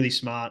 Just really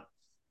smart.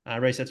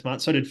 Race that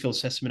smart. So did Phil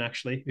Sessamon,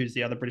 actually, who's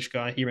the other British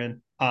guy. He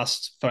ran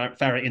past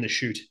Farah in the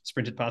shoot,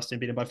 sprinted past him,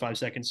 beat him by 5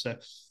 seconds. So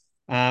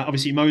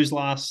obviously Mo's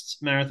last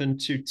marathon,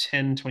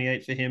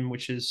 2:10:28 for him,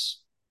 which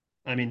is,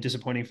 I mean,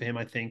 disappointing for him.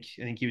 I think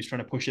he was trying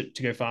to push it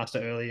to go faster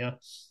earlier.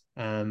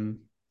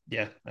 Um,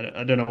 yeah,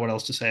 I don't know what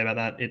else to say about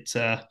that. It's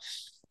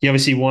he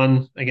obviously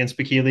won against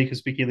Bekele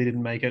because Bekele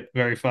didn't make it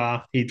very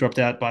far. He dropped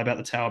out by about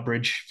the Tower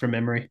Bridge from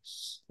memory.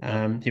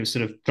 Yeah, He was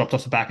sort of dropped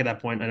off the back at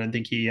that point. I don't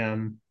think he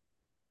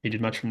did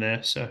much from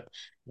there. So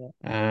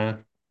yeah. uh,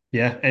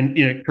 yeah, and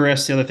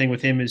Caress, the other thing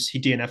with him is he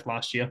DNF'd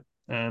last year.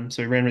 So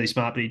he ran really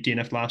smart, but he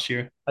DNF'd last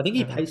year. I think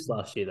he Um, paced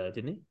last year though,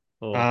 didn't he?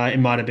 Or he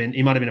might have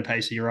been a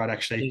pacer. You're right, I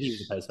actually. think he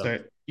was a pacer.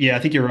 So yeah, I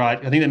think you're right.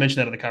 I think they mentioned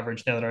that in the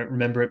coverage. Now that I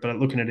remember it, but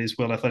looking at his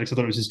World Athletics, I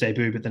thought it was his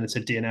debut, but then it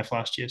said DNF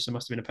last year, so it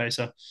must have been a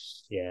pacer.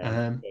 Yeah,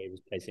 I'm Um, sure he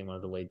was pacing one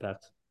of the lead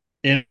packs.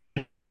 yeah,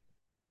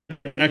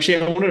 actually,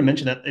 I wanted to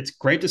mention that it's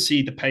great to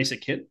see the pacer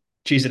kit.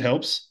 Geez, it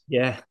helps.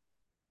 Yeah,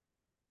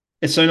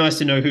 It's so nice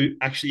to know who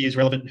actually is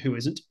relevant and who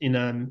isn't in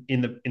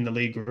the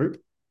league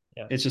group.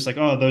 yeah, It's just like,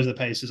 oh, those are the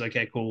pacers.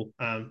 Okay, cool.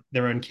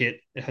 Their own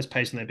kit. It has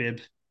pace on their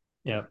bib.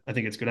 yeah. I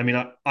think it's good. I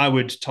mean, I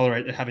would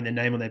tolerate having their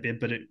name on their bib,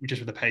 but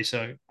just with a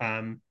peso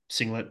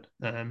singlet.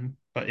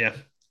 But yeah.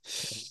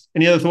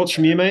 Any other thoughts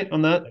from you, mate,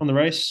 on that, on the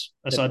race,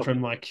 They're aside from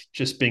probably like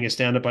just being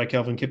astounded by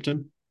Kelvin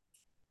Kipton?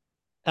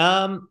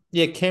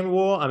 Yeah, Cam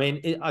War. I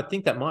mean, I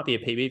think that might be a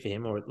PB for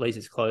him, or at least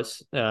it's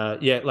close.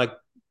 Yeah, like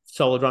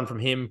solid run from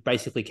him.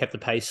 Basically kept the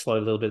pace slow a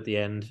little bit at the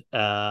end.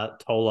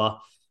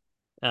 Tola.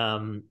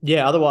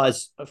 Yeah.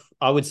 Otherwise,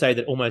 I would say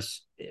that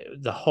almost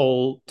the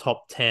whole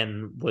top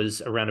 10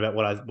 was around about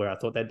where I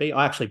thought they'd be.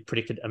 I actually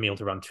predicted Emil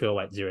to run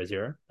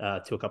 2:08:00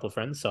 to a couple of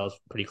friends, so I was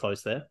pretty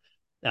close there.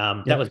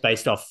 That Yep. was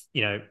based off,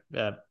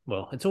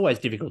 well, it's always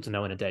difficult to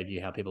know in a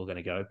debut how people are going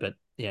to go, but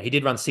yeah, he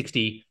did run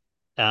 60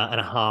 and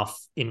a half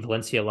in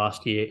Valencia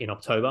last year in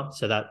October.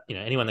 So that,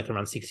 anyone that can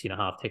run 60 and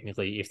a half,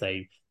 technically, if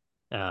they,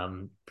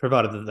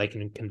 provided that they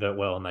can convert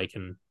well and they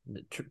can,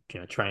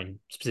 train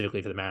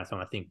specifically for the marathon,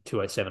 I think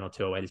 2:07 or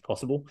 2:08 is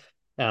possible.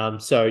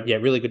 So yeah,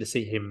 really good to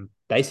see him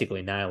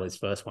basically nail his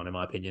first one, in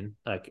my opinion.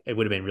 Like it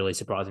would have been really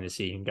surprising to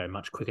see him go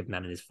much quicker than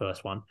that in his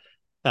first one.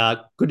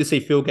 Good to see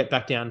Phil get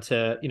back down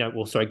to,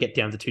 get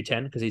down to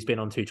 2:10 because he's been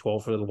on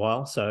 2:12 for a little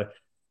while. So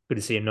good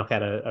to see him knock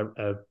out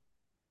a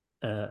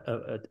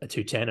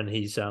 2:10, and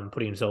he's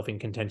putting himself in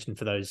contention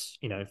for those,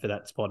 for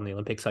that spot in the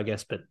Olympics, I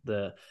guess. But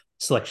the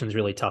selection's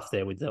really tough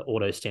there with the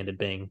auto standard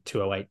being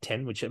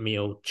 2:08:10, which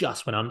Emil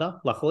just went under,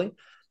 luckily,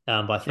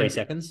 by three Yep.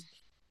 seconds.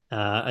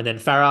 And then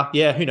Farah,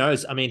 yeah, who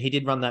knows? I mean, he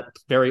did run that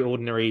very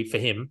ordinary for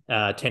him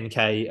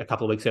 10K a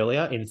couple of weeks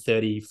earlier in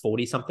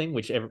 30:40 something,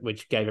 which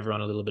gave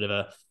everyone a little bit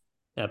of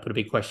put a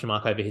big question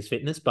mark over his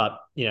fitness. But,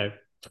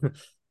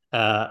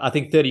 I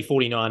think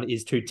 30:49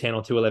 is 2:10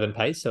 or 2:11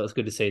 pace. So it's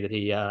good to see that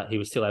he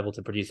was still able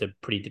to produce a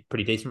pretty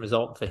decent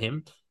result for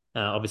him.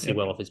 Obviously, Yep.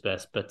 well off his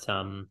best. But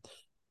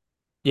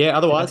yeah,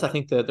 otherwise, I Yeah.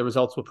 think the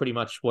results were pretty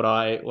much what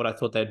I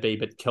thought they'd be.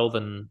 But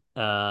Kelvin,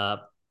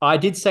 I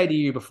did say to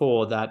you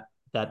before that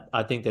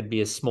I think there'd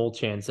be a small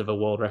chance of a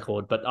world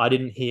record, but I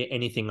didn't hear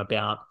anything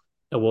about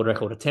a world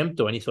record attempt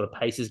or any sort of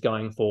paces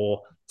going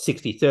for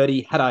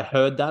 60:30. Had I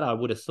heard that, I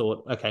would have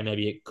thought, okay,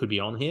 maybe it could be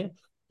on here.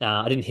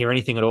 I didn't hear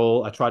anything at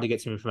all. I tried to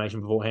get some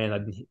information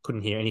beforehand.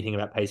 Couldn't hear anything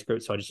about pace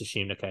group, so I just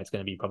assumed, okay, it's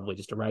going to be probably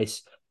just a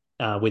race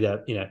with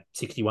a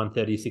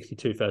 61:30,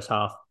 62 first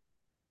half.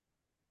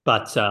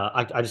 But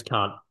I just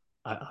can't.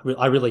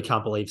 I really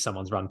can't believe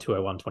someone's run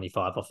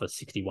 2:01:25 off a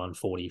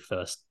 61:40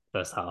 first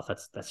half.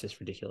 That's just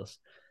ridiculous.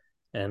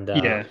 And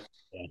Yeah.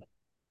 yeah,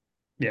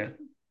 Yeah.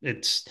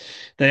 It's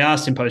They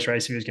asked him post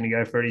race if he was going to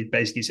go for it. He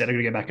basically said, "I'm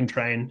going to go back and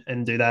train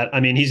and do that." I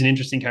mean, he's an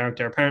interesting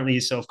character. Apparently,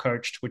 he's self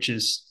coached, which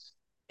is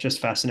just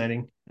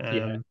fascinating.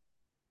 yeah.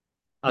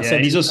 I Yeah, and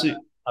sent he's him. also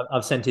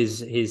I've sent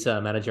his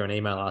manager an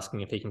email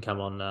asking if he can come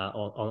on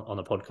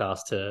the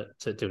podcast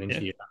to do an Yeah,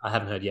 interview. I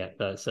haven't heard yet,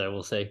 but so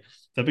we'll see.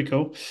 that'd be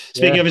cool. Yeah,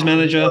 Speaking of his more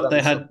manager, about they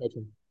the stock had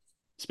coaching.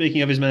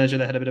 Speaking of his manager,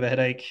 they had a bit of a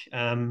headache.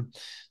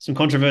 Some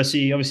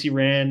controversy. Obviously,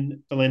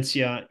 ran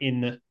Valencia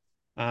in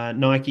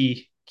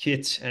Nike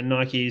kit and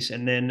Nikes,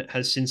 and then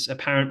has since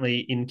apparently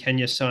in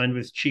Kenya signed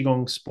with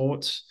Qigong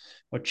Sports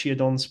or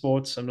Chiadon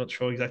Sports. I'm not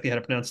sure exactly how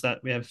to pronounce that.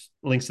 We have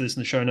links to this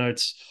in the show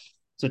notes.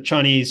 It's a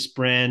Chinese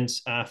brand,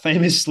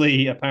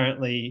 famously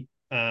apparently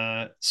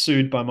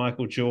sued by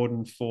Michael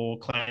Jordan for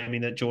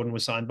claiming that Jordan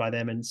was signed by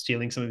them and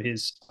stealing some of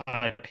his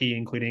IP,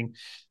 including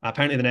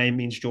apparently the name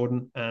means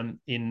Jordan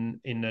in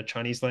a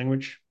Chinese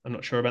language. I'm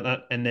not sure about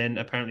that. And then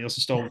apparently also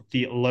stole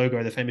the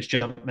logo, the famous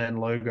Jumpman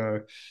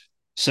logo.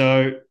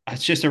 So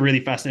it's just a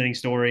really fascinating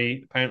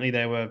story. Apparently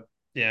they were,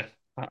 yeah,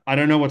 I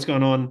don't know what's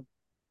going on.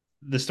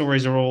 The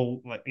stories are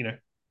all like,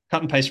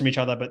 cut and paste from each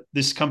other, but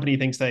this company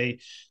thinks they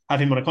have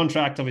him on a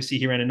contract. Obviously,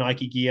 he ran a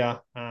Nike gear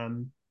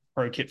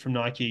pro kit from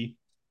Nike.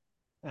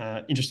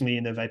 Interestingly,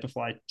 in the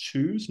Vaporfly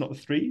twos, not the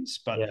threes,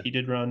 but Yeah. he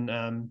did run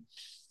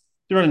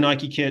a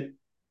Nike kit.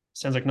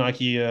 Sounds like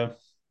Nike, yeah,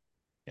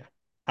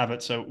 have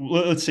it. So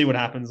let's see what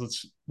happens.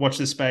 Let's watch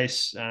this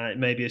space. It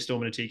may be a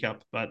storm in a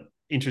teacup, but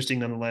interesting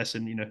nonetheless.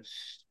 And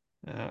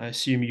I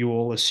assume you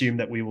all assume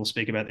that we will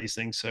speak about these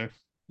things. So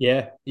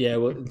Yeah, yeah.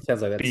 Well, it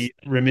sounds like that's be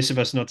remiss of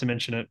us not to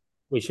mention it.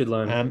 we should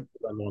Um,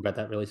 learn more about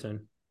that really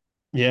soon.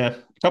 yeah,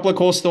 a couple of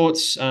course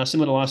thoughts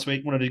similar to last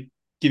week. Wanted to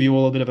give you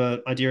all a bit of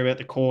an idea about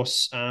the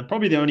course.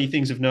 Probably the only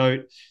things of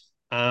note.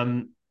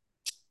 Um,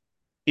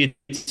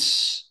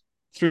 it's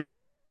through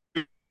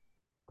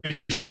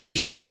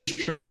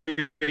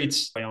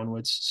streets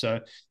onwards. So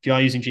if you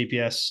are using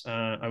GPS,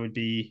 I would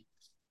be,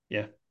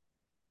 yeah,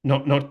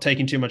 not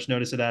taking too much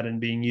notice of that and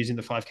being using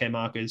the 5K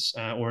markers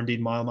or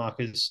indeed mile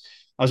markers.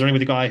 I was running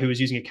with a guy who was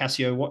using a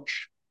Casio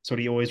watch. That's what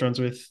he always runs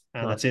with.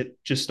 And Nice. that's it,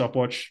 just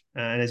stopwatch.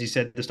 And as you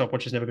said, the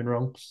stopwatch has never been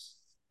wrong.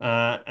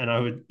 And I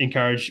would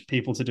encourage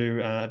people to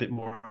do a bit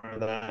more of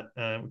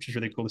that, which is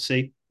really cool to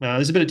see.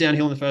 There's a bit of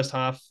downhill in the first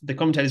half. The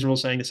commentators are all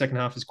saying the second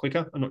half is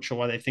quicker. I'm not sure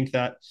why they think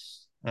that.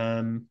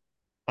 Um,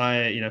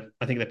 I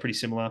think they're pretty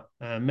similar.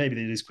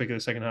 Maybe it is quicker the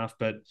second half,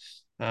 but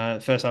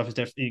first half has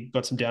definitely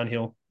got some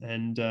downhill.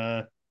 And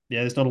yeah,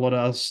 there's not a lot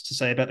else to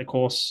say about the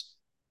course.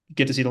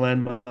 Get to see the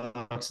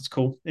landmarks. It's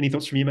cool. Any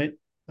thoughts from you, mate,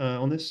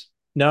 on this?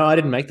 No, I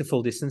didn't make the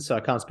full distance, so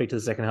I can't speak to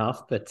the second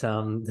half. But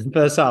the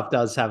first half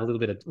does have a little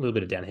bit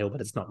of downhill,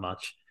 but it's not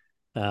much.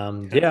 Yeah,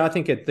 Yeah, I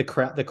think the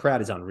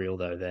crowd is unreal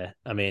though. There,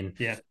 I mean,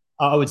 yeah,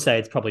 I would say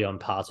it's probably on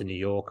par to New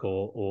York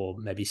or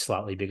maybe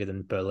slightly bigger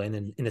than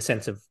Berlin, in the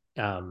sense of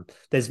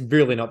there's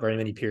really not very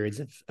many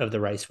periods of the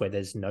race where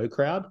there's no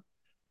crowd,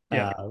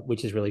 yeah.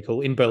 which is really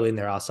cool. In Berlin,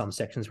 there are some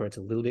sections where it's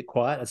a little bit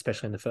quiet,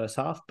 especially in the first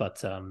half,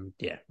 but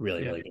yeah,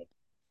 really, Yeah. really good.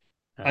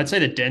 I'd Um, say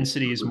the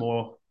density is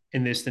more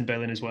in this than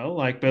Berlin as well.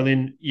 Like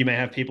Berlin, you may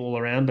have people all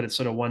around, but it's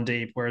sort of one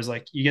deep. Whereas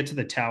like you get to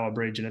the Tower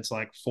Bridge and it's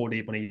like four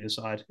deep on either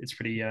side. It's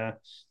pretty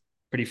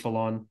full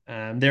on.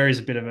 There is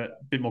a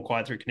bit more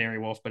quiet through Canary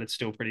Wharf, but it's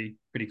still pretty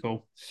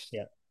cool.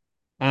 yeah.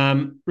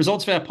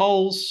 Results of our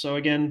polls. So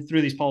again,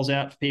 threw these polls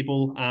out for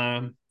people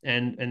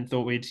and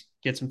thought we'd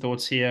get some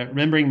thoughts here.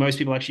 Remembering most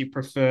people actually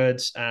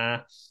preferred.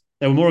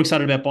 They were more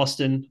excited about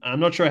Boston.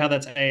 I'm not sure how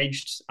that's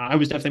aged. I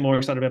was definitely more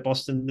excited about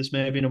Boston. This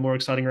may have been a more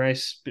exciting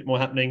race, a bit more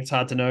happening. It's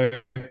hard to know.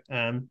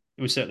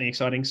 It was certainly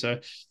exciting. So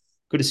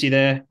good to see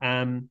there.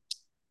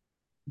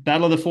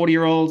 Battle of the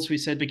 40-year-olds. We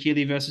said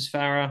Bikili versus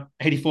Farah.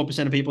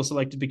 84% of people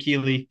selected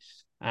Bikili.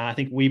 I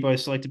think we both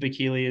selected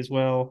Bikili as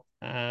well.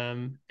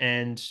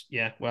 And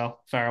yeah,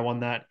 well, Farah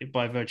won that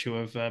by virtue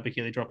of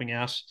Bikili dropping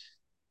out.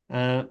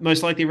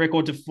 Most likely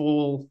record to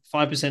fall.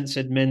 5%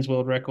 said men's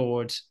world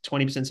record.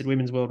 20% said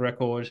women's world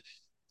record.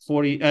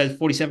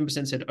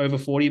 47% said over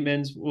 40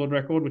 men's world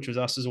record, which was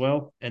us as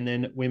well. And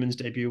then women's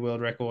debut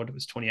world record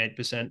was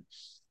 28%.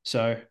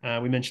 So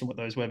we mentioned what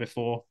those were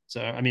before.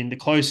 So I mean, the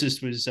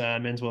closest was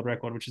men's world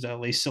record, which is our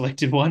least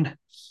selected one.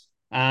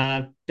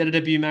 Better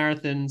debut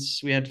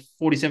marathons. We had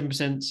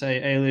 47% say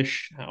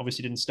Ailish.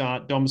 Obviously didn't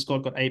start. Dom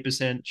Scott got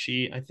 8%.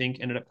 She, I think,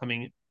 ended up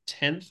coming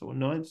 10th or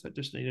 9th. I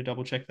just need to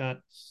double check that.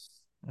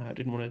 I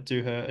didn't want to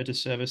do her a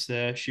disservice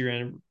there. She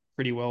ran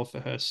pretty well for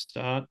her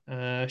start.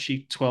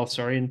 She 12th,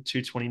 sorry, in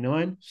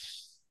 2:29.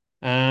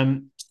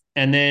 And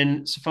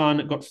then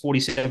Safan got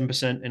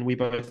 47%, and we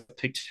both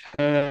picked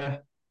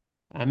her.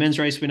 Men's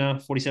race winner,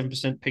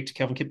 47% picked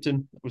Kelvin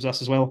Kipton. That was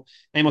us as well.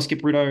 Amos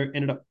Kipruto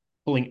ended up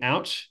pulling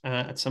out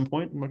at some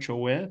point. I'm not sure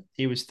where.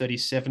 He was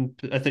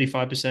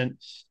 35%.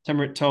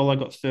 Tamarit Tola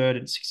got third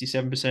at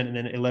 67%, and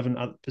then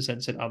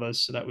 11% said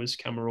others. So that was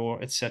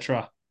Camaror,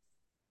 etc.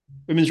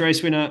 Women's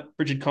race winner,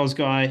 Bridget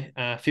Kosgei,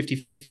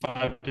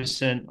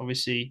 55%.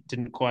 Obviously,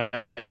 didn't quite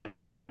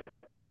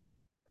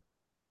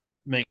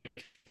make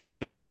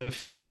the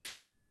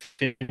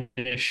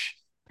finish.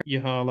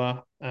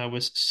 Yahala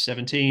was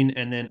 17,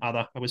 and then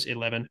other was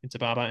 11 in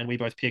Tababa, and we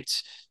both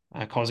picked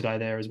Kosgei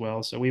there as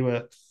well. So we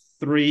were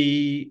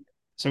three.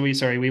 So we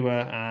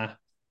were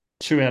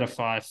 2 out of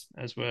 5,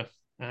 as were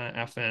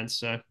our fans.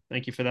 So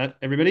thank you for that,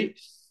 everybody.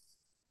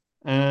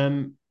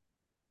 Um,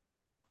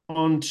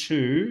 on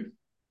to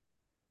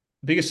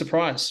biggest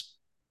surprise.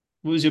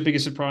 What was your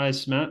biggest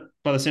surprise, Matt?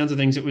 By the sounds of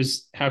things, it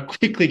was how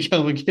quickly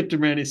Kelvin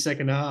Kiptum ran his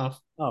second half.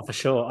 Oh, for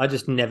sure. I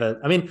just never.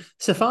 I mean,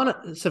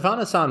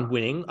 Safana San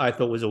winning, I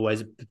thought was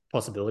always a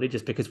possibility,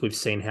 just because we've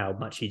seen how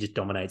much he just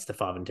dominates the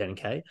 5 and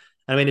 10K.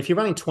 I mean, if you're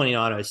running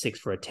 29:06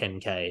 for a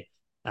 10K,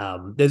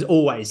 there's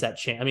always that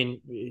chance. I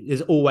mean,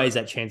 there's always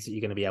that chance that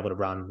you're going to be able to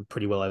run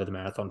pretty well over the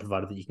marathon,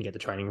 provided that you can get the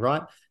training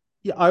right.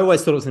 Yeah, I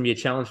always thought it was going to be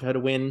a challenge for her to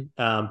win,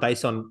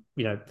 based on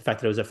the fact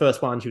that it was her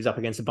first one. She was up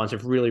against a bunch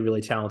of really,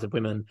 really talented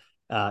women.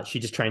 She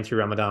just trained through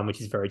Ramadan,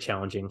 which is very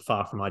challenging,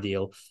 far from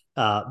ideal.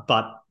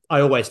 But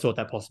I always thought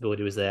that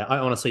possibility was there. I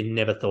honestly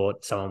never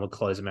thought someone would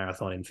close a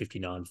marathon in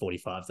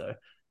 59:45 though.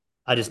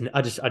 I just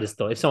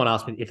thought if someone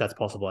asked me if that's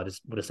possible, I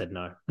just would have said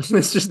no.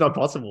 It's just not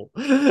possible.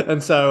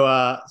 And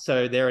so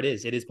there it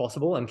is. It is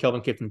possible, and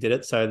Kelvin Kiptum did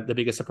it. So the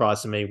biggest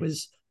surprise to me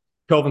was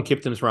Kelvin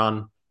Kiptum's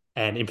run,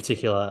 and in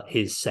particular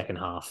his second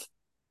half.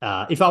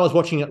 If I was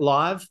watching it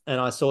live and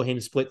I saw him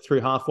split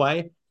through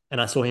halfway and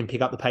I saw him pick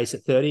up the pace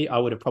at 30, I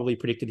would have probably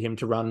predicted him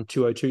to run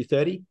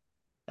 2:02:30.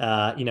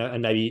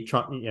 And maybe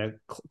try,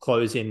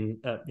 close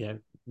in,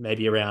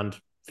 maybe around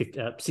 50,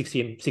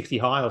 60 and 60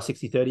 high or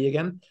 60:30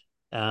 again.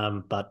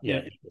 But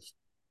yeah, Yeah,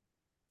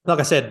 like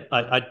I said,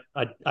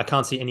 I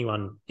can't see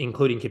anyone,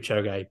 including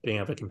Kipchoge, being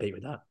able to compete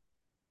with that.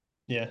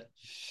 yeah.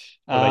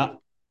 What about Uh,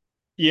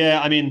 you?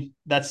 yeah, I mean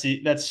that's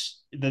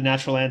the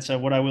natural answer.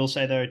 What I will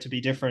say though, to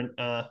be different,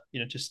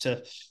 just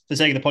to the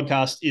sake of the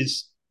podcast,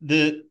 is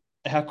the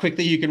how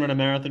quickly you can run a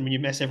marathon when you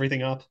mess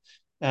everything up.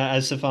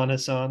 As Safan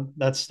Hassan,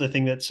 that's the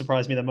thing that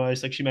surprised me the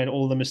most. Like she made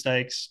all the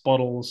mistakes,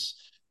 bottles,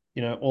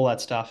 all that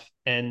stuff,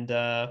 and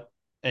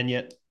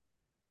yet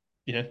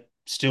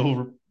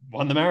still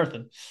won the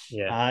marathon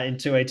Yeah, in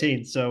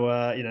 2:18. So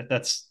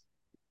that's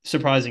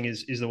surprising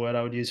is the word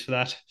I would use for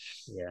that.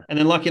 yeah. And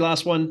then lucky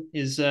last one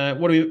is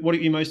what are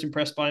you most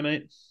impressed by,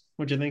 mate?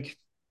 What do you think?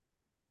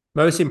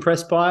 Most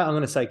impressed by, I'm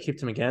going to say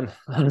Kiptum again.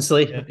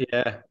 Honestly,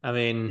 Yeah.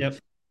 yeah. Yep.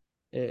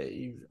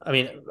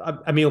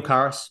 Emil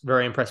Karas,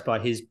 very impressed by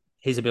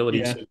his ability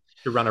Yeah.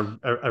 to run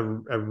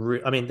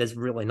I mean, there's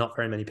really not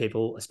very many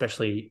people,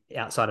 especially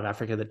outside of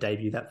Africa, that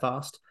debut that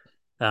fast.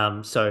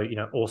 So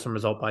awesome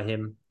result by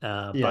him.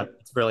 Yeah. But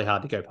it's really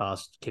hard to go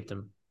past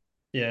Kiptum.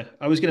 Yeah.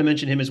 I was going to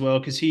mention him as well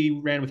because he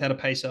ran without a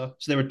pacer.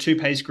 So there were two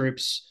pace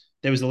groups.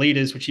 There was the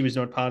leaders, which he was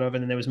not part of,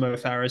 and then there was Mo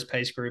Farah's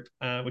pace group,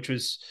 which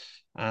was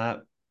uh,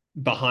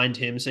 behind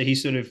him. So he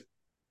sort of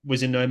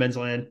was in no man's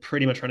land,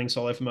 pretty much running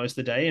solo for most of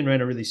the day, and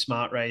ran a really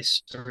smart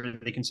race, a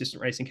really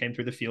consistent race, and came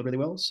through the field really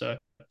well. So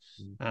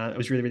it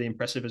was really, really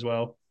impressive as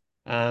well.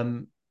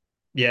 Um,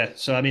 yeah.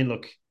 So I mean,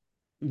 look,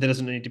 there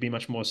doesn't need to be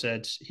much more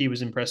said. He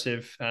was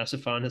impressive.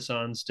 Safan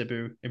Hassan's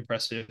debut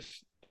impressive.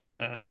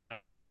 Uh,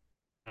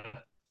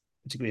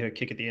 Particularly her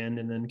kick at the end,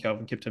 and then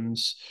Calvin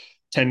Kiptum's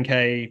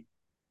 10K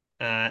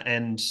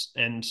and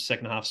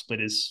second half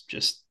split is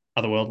just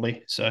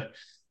otherworldly. So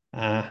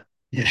yeah,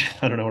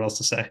 I don't know what else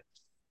to say. Yeah.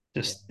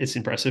 Just it's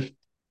impressive.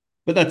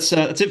 But that's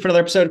it for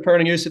another episode of Pro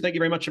Running News. So thank you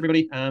very much,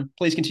 everybody.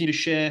 Please continue to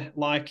share,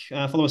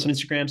 follow us on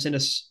Instagram, send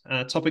us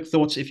topic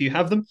thoughts if you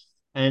have them,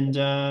 and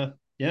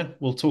yeah,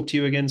 we'll talk to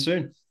you again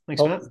soon. Thanks,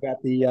 Matt. Apologies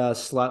about the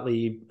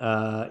slightly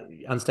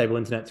unstable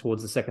internet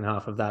towards the second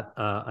half of that.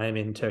 I am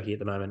in Turkey at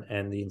the moment,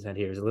 and the internet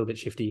here is a little bit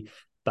shifty,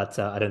 but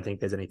I don't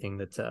think there's anything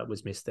that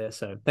was missed there.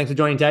 So thanks for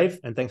joining, Dave,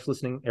 and thanks for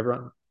listening,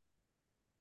 everyone.